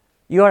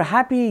 you are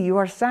happy, you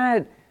are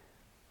sad,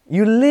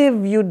 you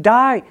live, you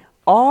die.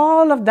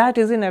 All of that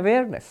is in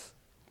awareness.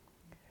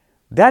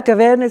 That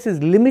awareness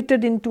is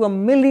limited into a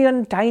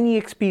million tiny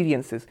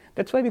experiences.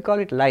 That's why we call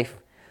it life.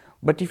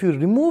 But if you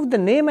remove the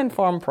name and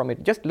form from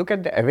it, just look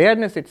at the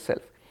awareness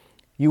itself,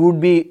 you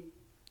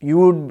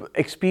would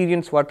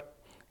experience what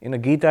in the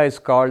Gita is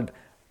called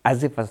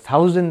as if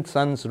 1,000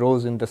 suns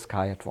rose in the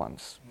sky at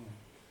once.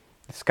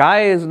 The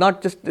sky is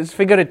not just is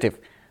figurative.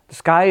 The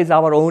sky is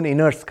our own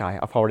inner sky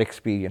of our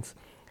experience.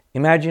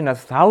 Imagine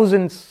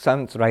 1,000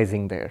 suns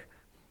rising there.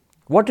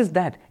 What is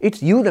that?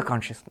 It's you, the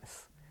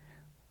consciousness.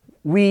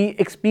 We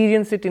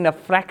experience it in a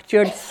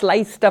fractured,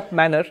 sliced up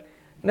manner.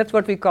 That's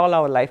what we call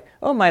our life.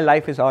 Oh, my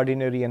life is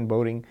ordinary and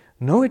boring.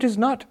 No, it is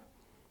not.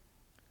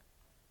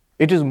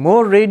 It is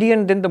more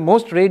radiant than the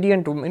most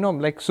radiant,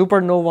 like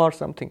supernova or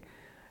something.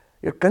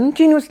 You're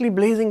continuously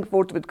blazing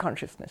forth with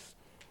consciousness.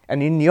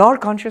 And in your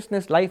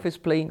consciousness, life is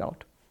playing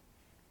out.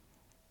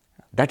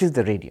 That is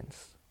the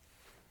radiance.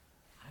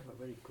 I have a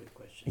very quick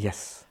question.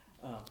 Yes.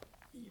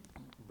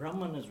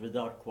 Brahman is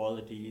without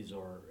qualities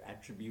or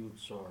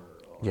attributes or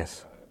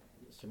Yes.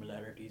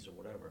 Similarities or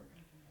whatever.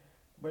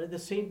 But at the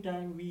same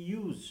time, we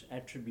use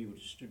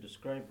attributes to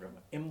describe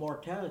Brahman.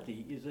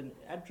 Immortality is an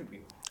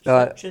attribute.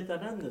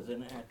 Satchitananda is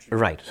an attribute.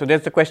 Right. So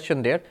there's the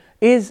question there.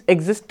 Is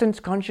existence,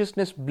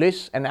 consciousness,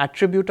 bliss an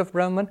attribute of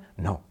Brahman?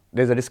 No.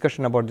 There's a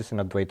discussion about this in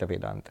Advaita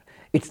Vedanta.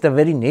 It's the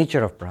very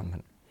nature of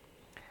Brahman.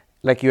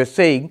 Like you are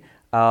saying,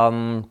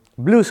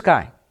 blue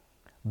sky.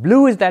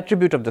 Blue is the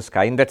attribute of the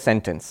sky in that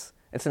sentence.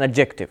 It's an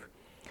adjective.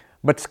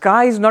 But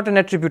sky is not an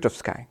attribute of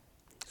sky.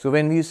 So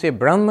when we say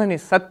Brahman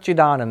is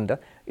Satchidananda,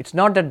 it's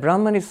not that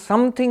Brahman is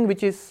something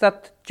which is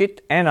Sat,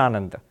 Chit and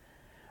Ananda.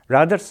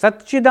 Rather,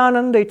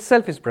 Satchidananda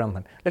itself is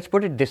Brahman. Let's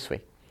put it this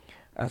way.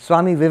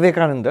 Swami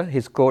Vivekananda,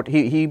 his quote,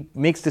 he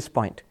makes this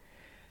point.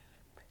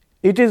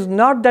 It is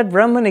not that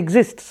Brahman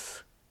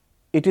exists,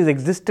 it is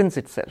existence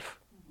itself.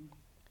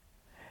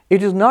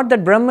 It is not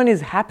that Brahman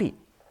is happy,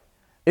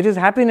 it is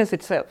happiness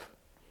itself.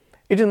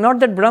 It is not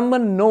that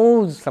Brahman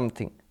knows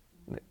something,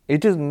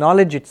 it is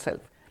knowledge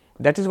itself.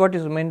 That is what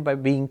is meant by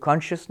being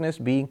consciousness,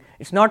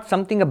 it's not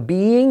something, a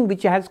being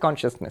which has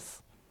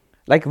consciousness,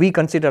 like we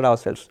consider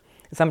ourselves.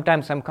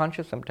 Sometimes I'm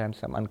conscious, sometimes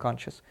I'm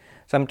unconscious.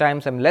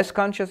 Sometimes I'm less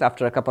conscious,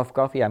 after a cup of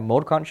coffee I'm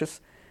more conscious.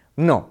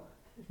 No,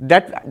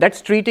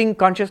 that's treating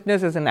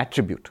consciousness as an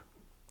attribute.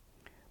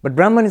 But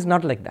Brahman is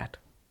not like that.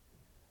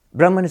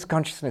 Brahman is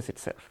consciousness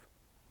itself.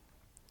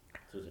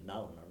 So it's a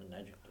noun, not an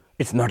adjective.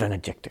 It's not an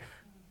adjective.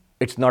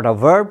 It's not a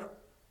verb.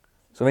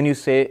 So when you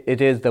say it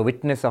is the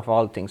witness of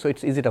all things, so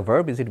is it a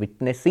verb? Is it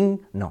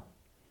witnessing? No.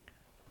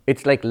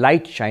 It's like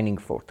light shining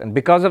forth. And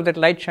because of that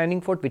light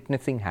shining forth,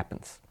 witnessing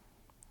happens.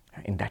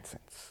 In that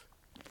sense.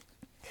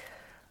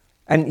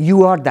 And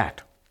you are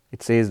that.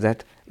 It says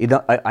that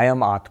I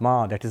am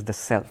Atma, that is the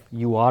self.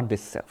 You are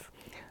this self.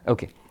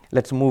 Okay,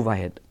 let's move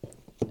ahead.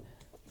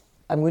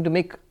 I'm going to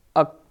make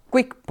a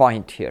quick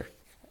point here.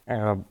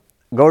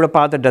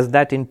 Gaudapada does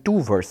that in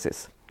 2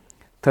 verses,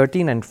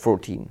 13 and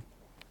 14.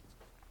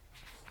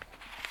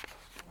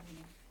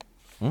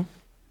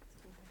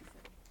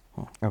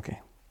 Okay.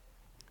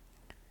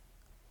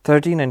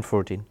 13 and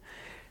 14.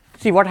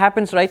 See what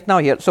happens right now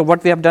here. So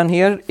what we have done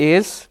here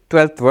is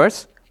 12th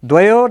verse.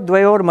 Dvayor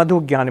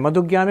madhugyani.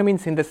 Madhugyani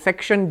means in the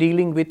section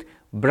dealing with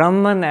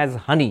Brahman as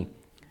honey.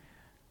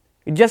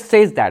 It just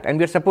says that, and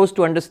we are supposed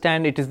to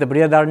understand it is the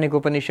Brihadaranyaka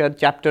Upanishad,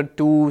 chapter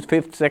 2,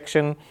 5th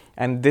section,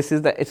 and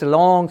it's a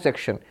long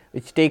section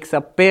which takes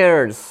up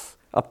pairs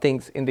of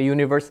things in the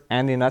universe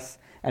and in us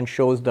and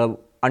shows the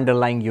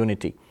underlying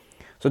unity.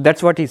 So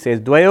that's what he says.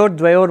 Dvayor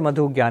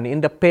madhugyani.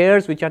 In the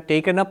pairs which are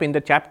taken up in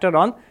the chapter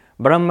on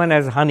Brahman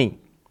as honey.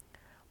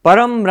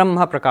 Param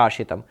Brahma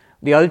Prakashitam,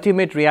 the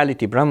ultimate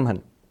reality,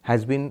 Brahman,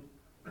 has been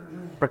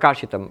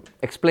Prakashitam,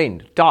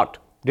 explained, taught,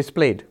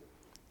 displayed.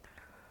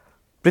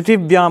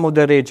 Prithivya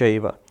Udare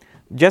Jaiva,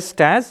 just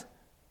as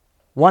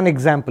one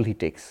example he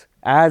takes,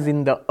 as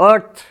in the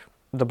earth,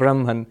 the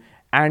Brahman,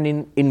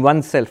 and in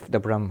oneself, the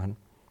Brahman.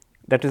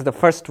 That is the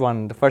first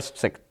one, the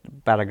first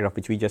paragraph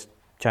which we just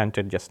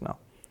chanted just now.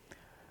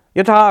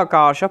 Yatha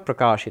Akasha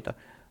Prakashita,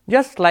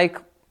 just like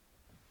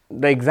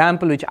the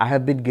example which I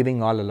have been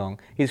giving all along,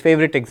 his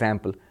favorite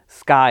example,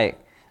 sky,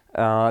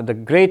 the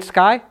great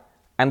sky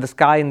and the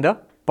sky in the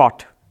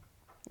pot,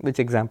 which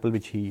example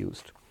which he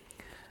used.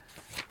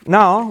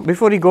 Now,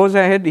 before he goes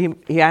ahead,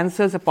 he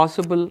answers a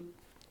possible,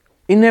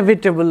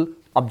 inevitable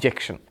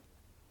objection.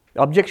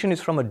 The objection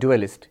is from a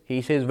dualist.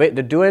 He says,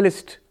 the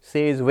dualist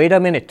says, wait a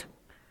minute,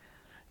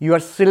 you are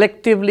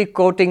selectively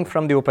quoting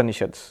from the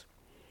Upanishads.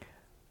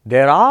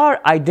 There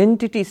are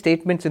identity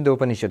statements in the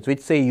Upanishads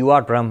which say you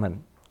are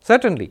Brahman.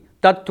 Certainly,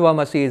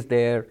 Tattvamasi is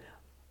there,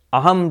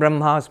 Aham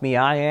Brahmasmi,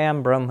 I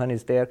am Brahman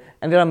is there,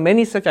 and there are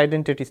many such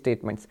identity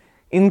statements,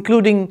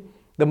 including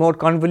the more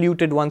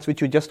convoluted ones which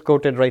you just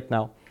quoted right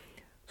now.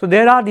 So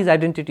there are these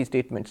identity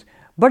statements,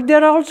 but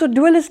there are also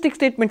dualistic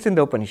statements in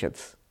the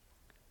Upanishads.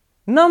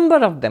 Number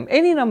of them,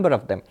 any number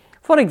of them.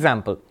 For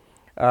example,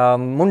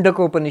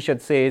 Mundaka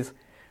Upanishad says,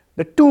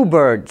 the two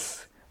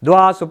birds,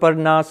 Dva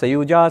Suparna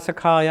Sayuja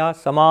Sakhaya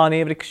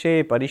Samane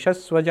Vrikshe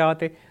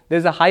Parishasvajate. There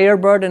is a higher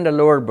bird and a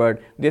lower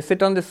bird. They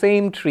sit on the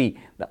same tree.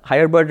 The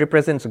higher bird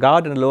represents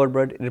God and the lower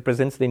bird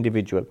represents the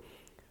individual.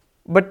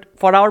 But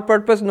for our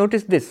purpose,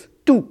 notice this,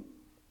 two.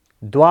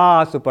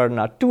 Dva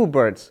Suparna, two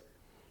birds.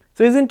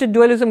 So isn't it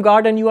dualism,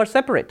 God and you are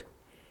separate?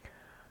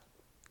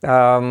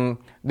 The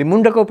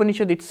Mundaka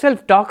Upanishad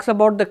itself talks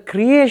about the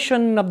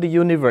creation of the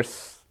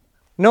universe.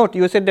 Note,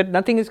 you said that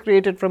nothing is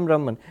created from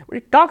Brahman, but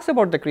it talks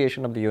about the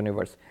creation of the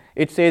universe.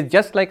 It says,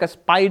 just like a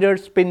spider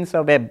spins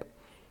a web,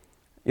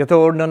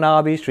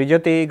 yathornanabi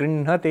srijate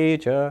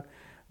grinhate cha,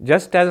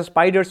 just as a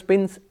spider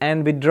spins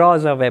and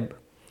withdraws a web,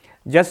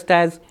 just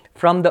as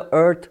from the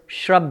earth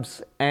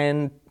shrubs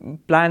and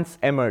plants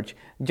emerge,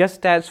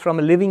 just as from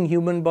a living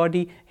human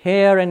body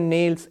hair and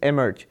nails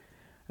emerge,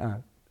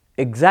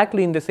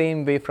 exactly in the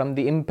same way from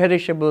the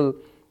imperishable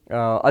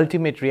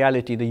ultimate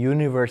reality the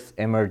universe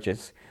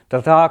emerges.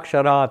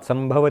 Tathaksharat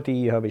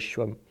sambhavati iha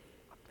vishwam.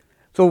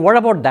 So what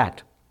about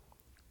that?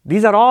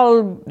 There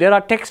are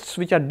texts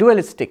which are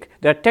dualistic.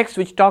 There are texts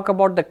which talk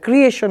about the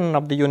creation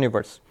of the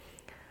universe.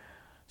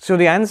 So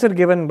the answer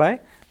given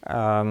by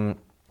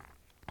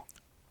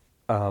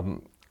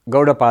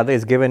Gaudapada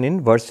is given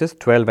in verses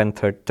 12 and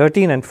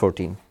 13 and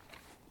 14.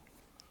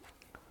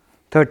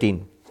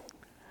 13.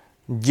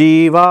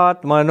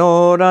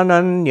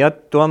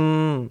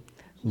 Jivatmanorananyatvam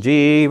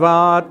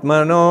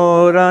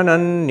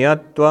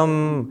Jivatmanorananyatvam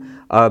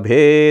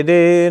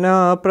abhedena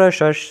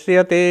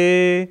prashasyate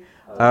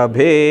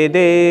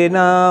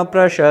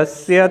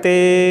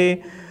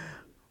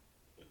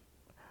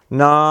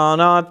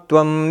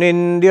nanatvam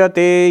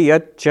nindyate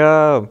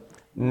yaccha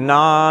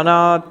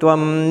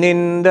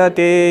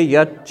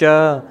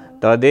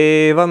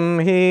tadevam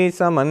hi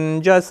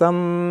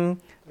samanjasam.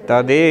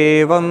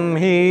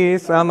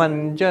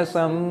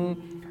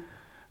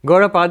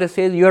 Gaudapada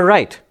says you are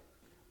right.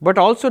 But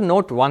also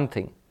note one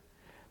thing,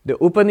 the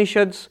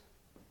Upanishads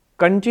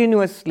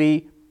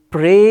continuously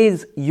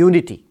praise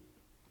unity,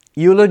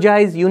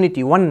 eulogize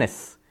unity,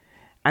 oneness,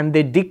 and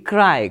they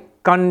decry,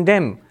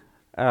 condemn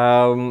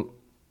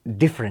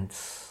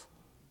difference,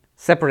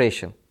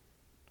 separation,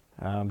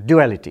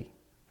 duality.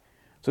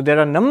 So there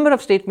are a number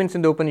of statements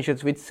in the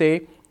Upanishads which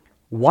say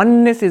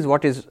oneness is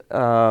what is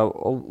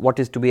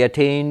to be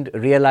attained,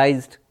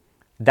 realized,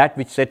 that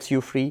which sets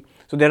you free.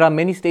 So there are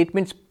many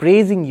statements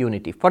praising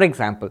unity. For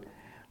example,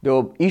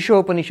 the Isha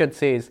Upanishad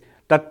says,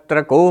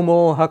 Tatra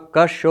komoha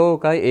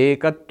kashoka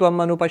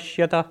ekatvam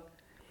anupashyata.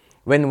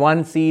 When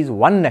one sees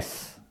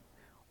oneness,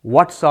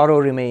 what sorrow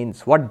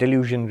remains, what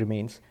delusion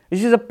remains.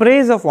 This is a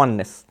praise of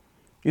oneness.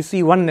 You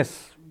see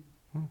oneness.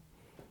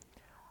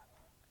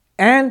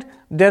 And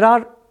there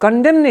are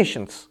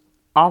condemnations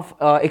of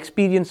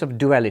experience of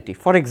duality.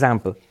 For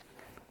example,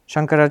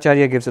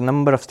 Shankaracharya gives a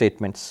number of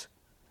statements.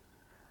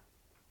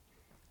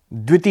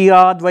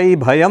 Dvitiyadvai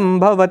bhayam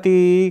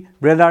bhavati,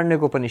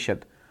 Brihadaranyaka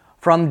Upanishad.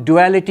 From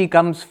duality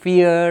comes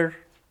fear.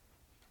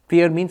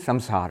 Fear means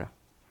samsara.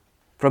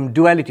 From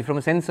duality, from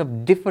a sense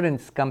of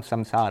difference comes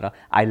samsara.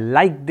 I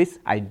like this,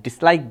 I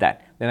dislike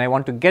that. Then I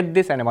want to get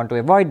this and I want to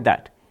avoid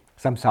that.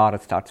 Samsara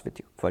starts with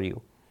you, for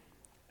you.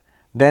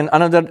 Then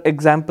another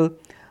example.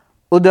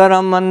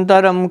 Udaram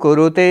antaram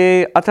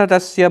kurute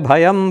athatasya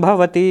bhayam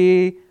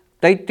bhavati,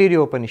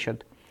 Taittiriya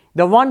Upanishad.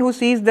 The one who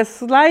sees the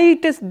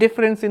slightest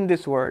difference in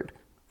this world,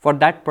 for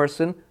that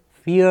person,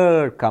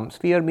 fear comes.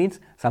 Fear means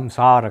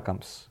samsara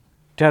comes.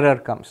 Terror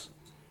comes.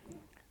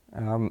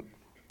 You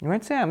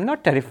might say, I'm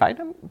not terrified,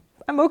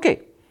 I'm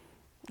okay.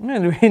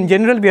 In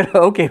general, we are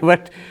okay,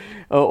 but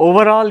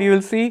overall, you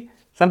will see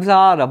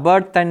samsara,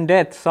 birth and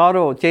death,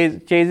 sorrow,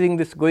 chasing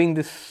this, going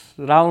this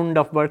round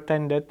of birth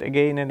and death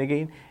again and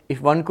again.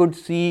 If one could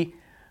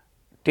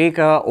take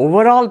a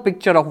overall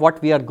picture of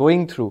what we are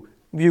going through,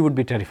 we would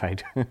be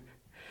terrified.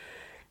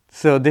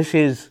 So this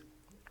is,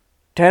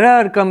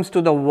 terror comes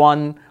to the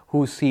one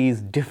who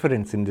sees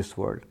difference in this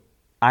world.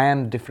 I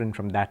am different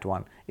from that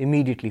one.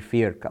 Immediately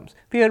fear comes.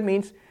 Fear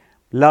means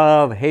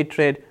love,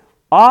 hatred,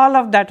 all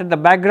of that at the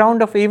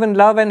background of even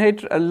love and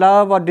hatred,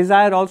 love or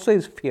desire also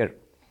is fear.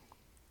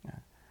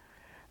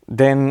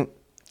 Then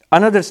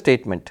another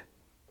statement.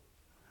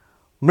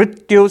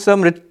 Mrityu sa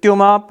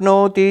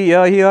mrityumapnoti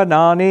yahya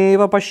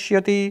naneva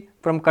pashyati,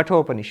 from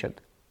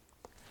Kathopanishad.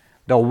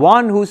 The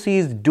one who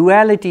sees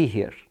duality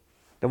here,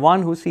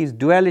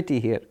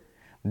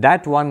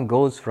 that one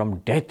goes from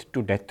death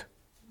to death.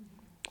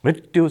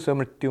 Mrityu sa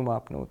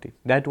mrityumapnoti.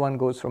 That one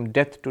goes from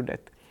death to death.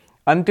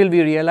 Until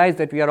we realize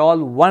that we are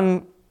all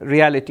one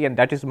reality and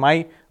that is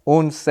my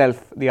own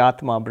self, the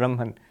Atma,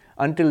 Brahman.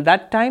 Until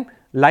that time,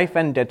 life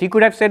and death. He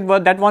could have said, well,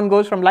 that one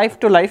goes from life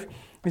to life.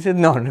 He said,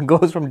 no, it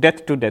goes from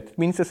death to death. It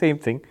means the same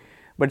thing,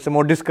 but it's a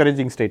more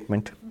discouraging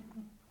statement.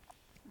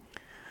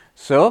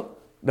 So,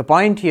 the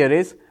point here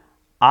is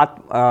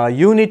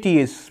unity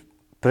is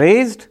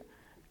praised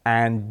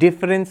and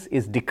difference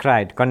is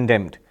decried,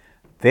 condemned.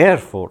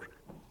 Therefore,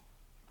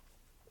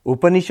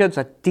 Upanishads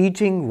are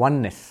teaching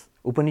oneness.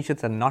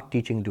 Upanishads are not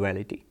teaching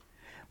duality.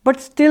 But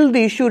still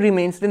the issue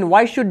remains, then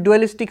why should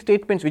dualistic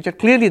statements, which are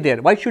clearly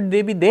there, why should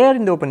they be there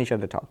in the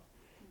Upanishad at all?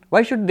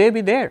 Why should they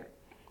be there?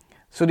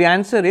 So the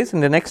answer is, in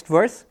the next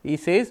verse, he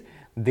says,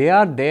 they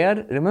are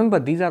there. Remember,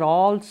 these are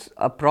all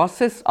a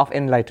process of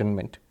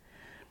enlightenment.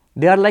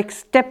 They are like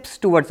steps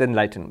towards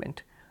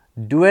enlightenment.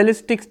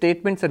 Dualistic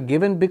statements are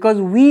given because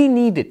we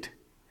need it.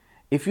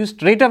 If you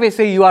straight away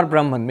say you are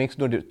Brahman, makes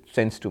no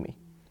sense to me.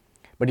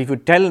 But if you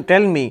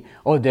tell me,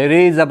 oh, there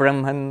is a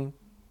Brahman,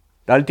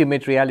 the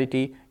ultimate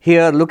reality,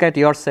 here look at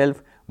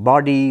yourself,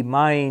 body,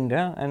 mind,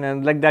 and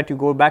then like that you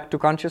go back to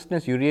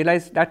consciousness, you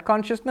realize that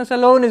consciousness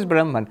alone is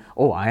Brahman.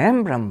 Oh, I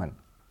am Brahman.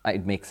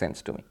 It makes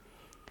sense to me.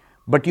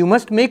 But you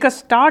must make a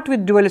start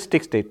with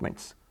dualistic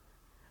statements.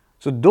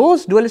 So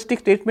those dualistic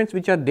statements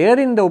which are there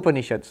in the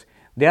Upanishads,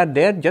 they are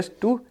there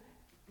just to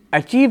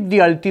achieve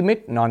the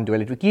ultimate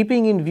non-duality.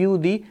 Keeping in view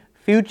the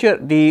future,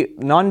 the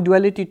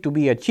non-duality to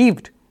be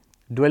achieved,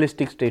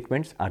 dualistic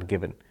statements are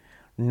given,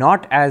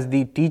 not as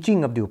the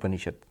teaching of the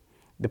Upanishad.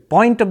 The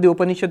point of the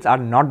Upanishads are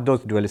not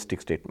those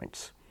dualistic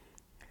statements.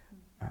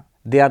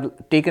 They are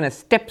taken as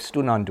steps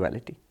to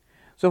non-duality.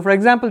 So, for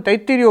example,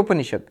 Taittiriya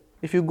Upanishad,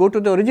 if you go to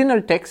the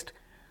original text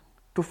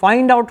to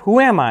find out who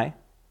am I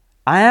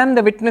am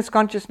the witness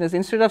consciousness.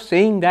 Instead of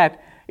saying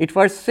that, it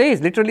first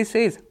says, literally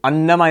says,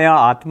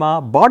 Annamaya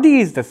Atma, body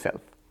is the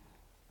self.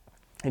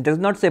 It does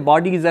not say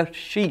body is a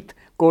sheath,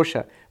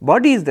 kosha.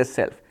 Body is the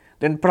self.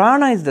 Then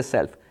prana is the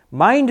self.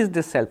 Mind is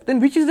the self. Then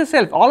which is the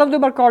self? All of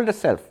them are called the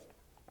self.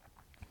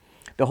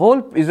 The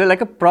whole is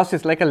like a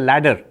process, like a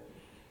ladder.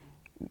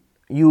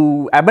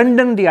 You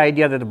abandon the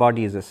idea that the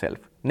body is a self.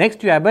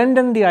 Next, you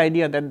abandon the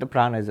idea that the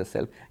prana is a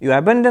self. You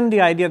abandon the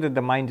idea that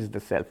the mind is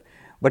the self.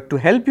 But to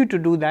help you to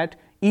do that,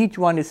 each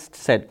one is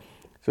said.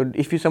 So,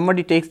 if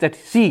somebody takes that,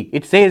 see,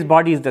 it says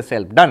body is the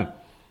self, done.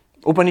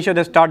 Upanishad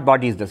has taught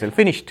body is the self,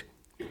 finished.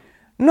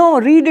 No,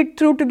 read it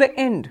through to the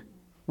end.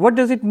 What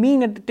does it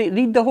mean?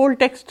 Read the whole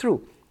text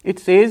through. It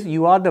says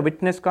you are the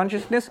witness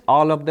consciousness,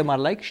 all of them are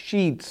like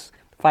sheaths,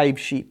 5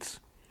 sheaths.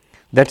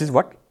 That is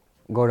what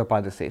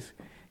Gaudapada says.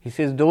 He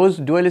says those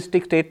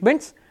dualistic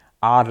statements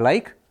are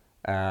like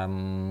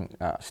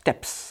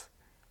steps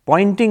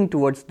pointing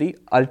towards the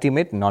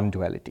ultimate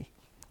non-duality.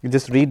 You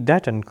just read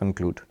that and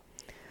conclude.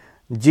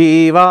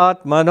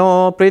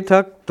 Jivatmano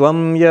prithak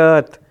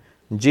yat,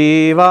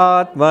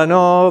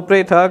 Jivatmano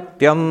prithak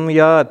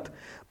yat,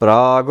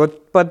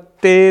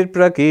 pragutpattir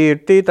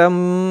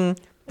prakirtitam,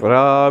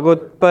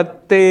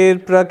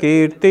 pragutpattir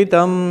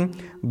prakirtitam,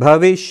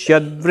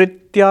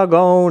 bhavishyadvritya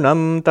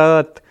gaunam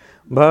tat,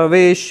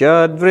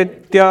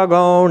 bhavishyadvritya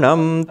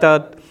gaunam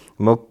tat,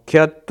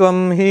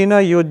 mukhyatvam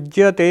hina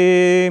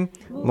yujyate,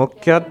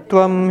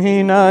 mukhyatvam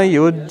hina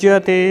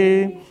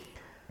yujyate.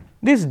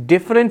 This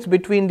difference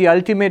between the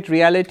ultimate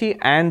reality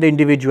and the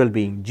individual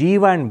being,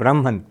 Jiva and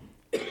Brahman,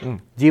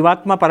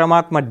 Jivatma,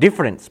 Paramatma,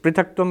 difference,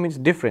 Prithaktam means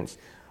difference,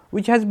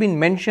 which has been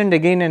mentioned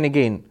again and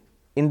again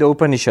in the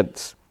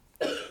Upanishads.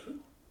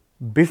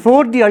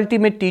 Before the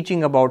ultimate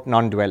teaching about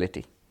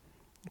non-duality,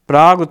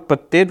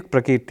 Pragutpattir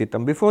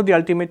Prakirtitam, before the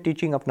ultimate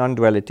teaching of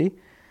non-duality,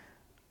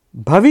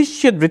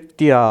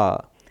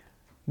 Bhavishyadvritya,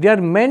 they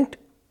are meant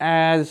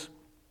as,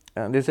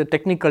 there's a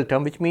technical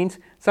term which means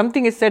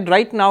something is said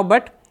right now,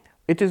 but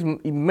it is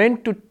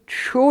meant to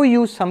show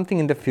you something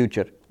in the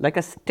future, like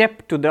a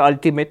step to the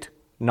ultimate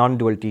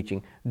non-dual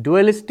teaching.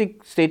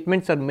 Dualistic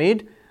statements are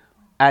made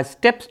as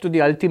steps to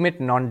the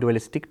ultimate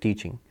non-dualistic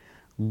teaching.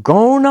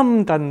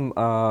 Gaunam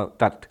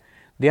tat,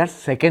 they are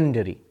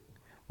secondary.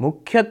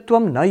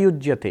 Mukhyatvam na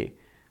yujyate,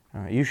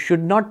 you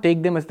should not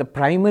take them as the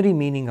primary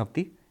meaning of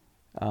the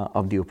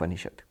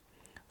Upanishad.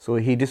 So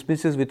he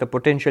dismisses with a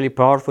potentially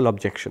powerful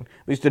objection,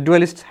 which the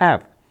dualists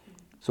have.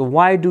 So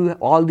why do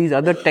all these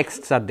other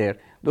texts are there?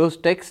 Those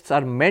texts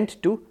are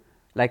meant to,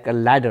 like a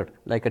ladder,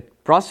 like a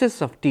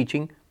process of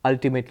teaching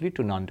ultimately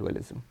to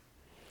non-dualism.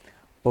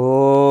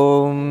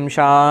 Om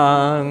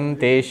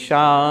Shanti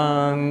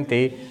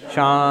Shanti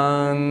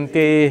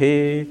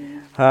Shanti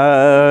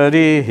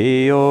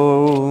Harihi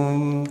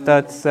Om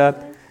Tat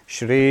Sat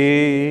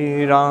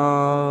Shri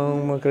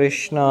Ram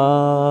Krishna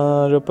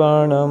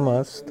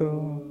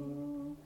Arpanamastu.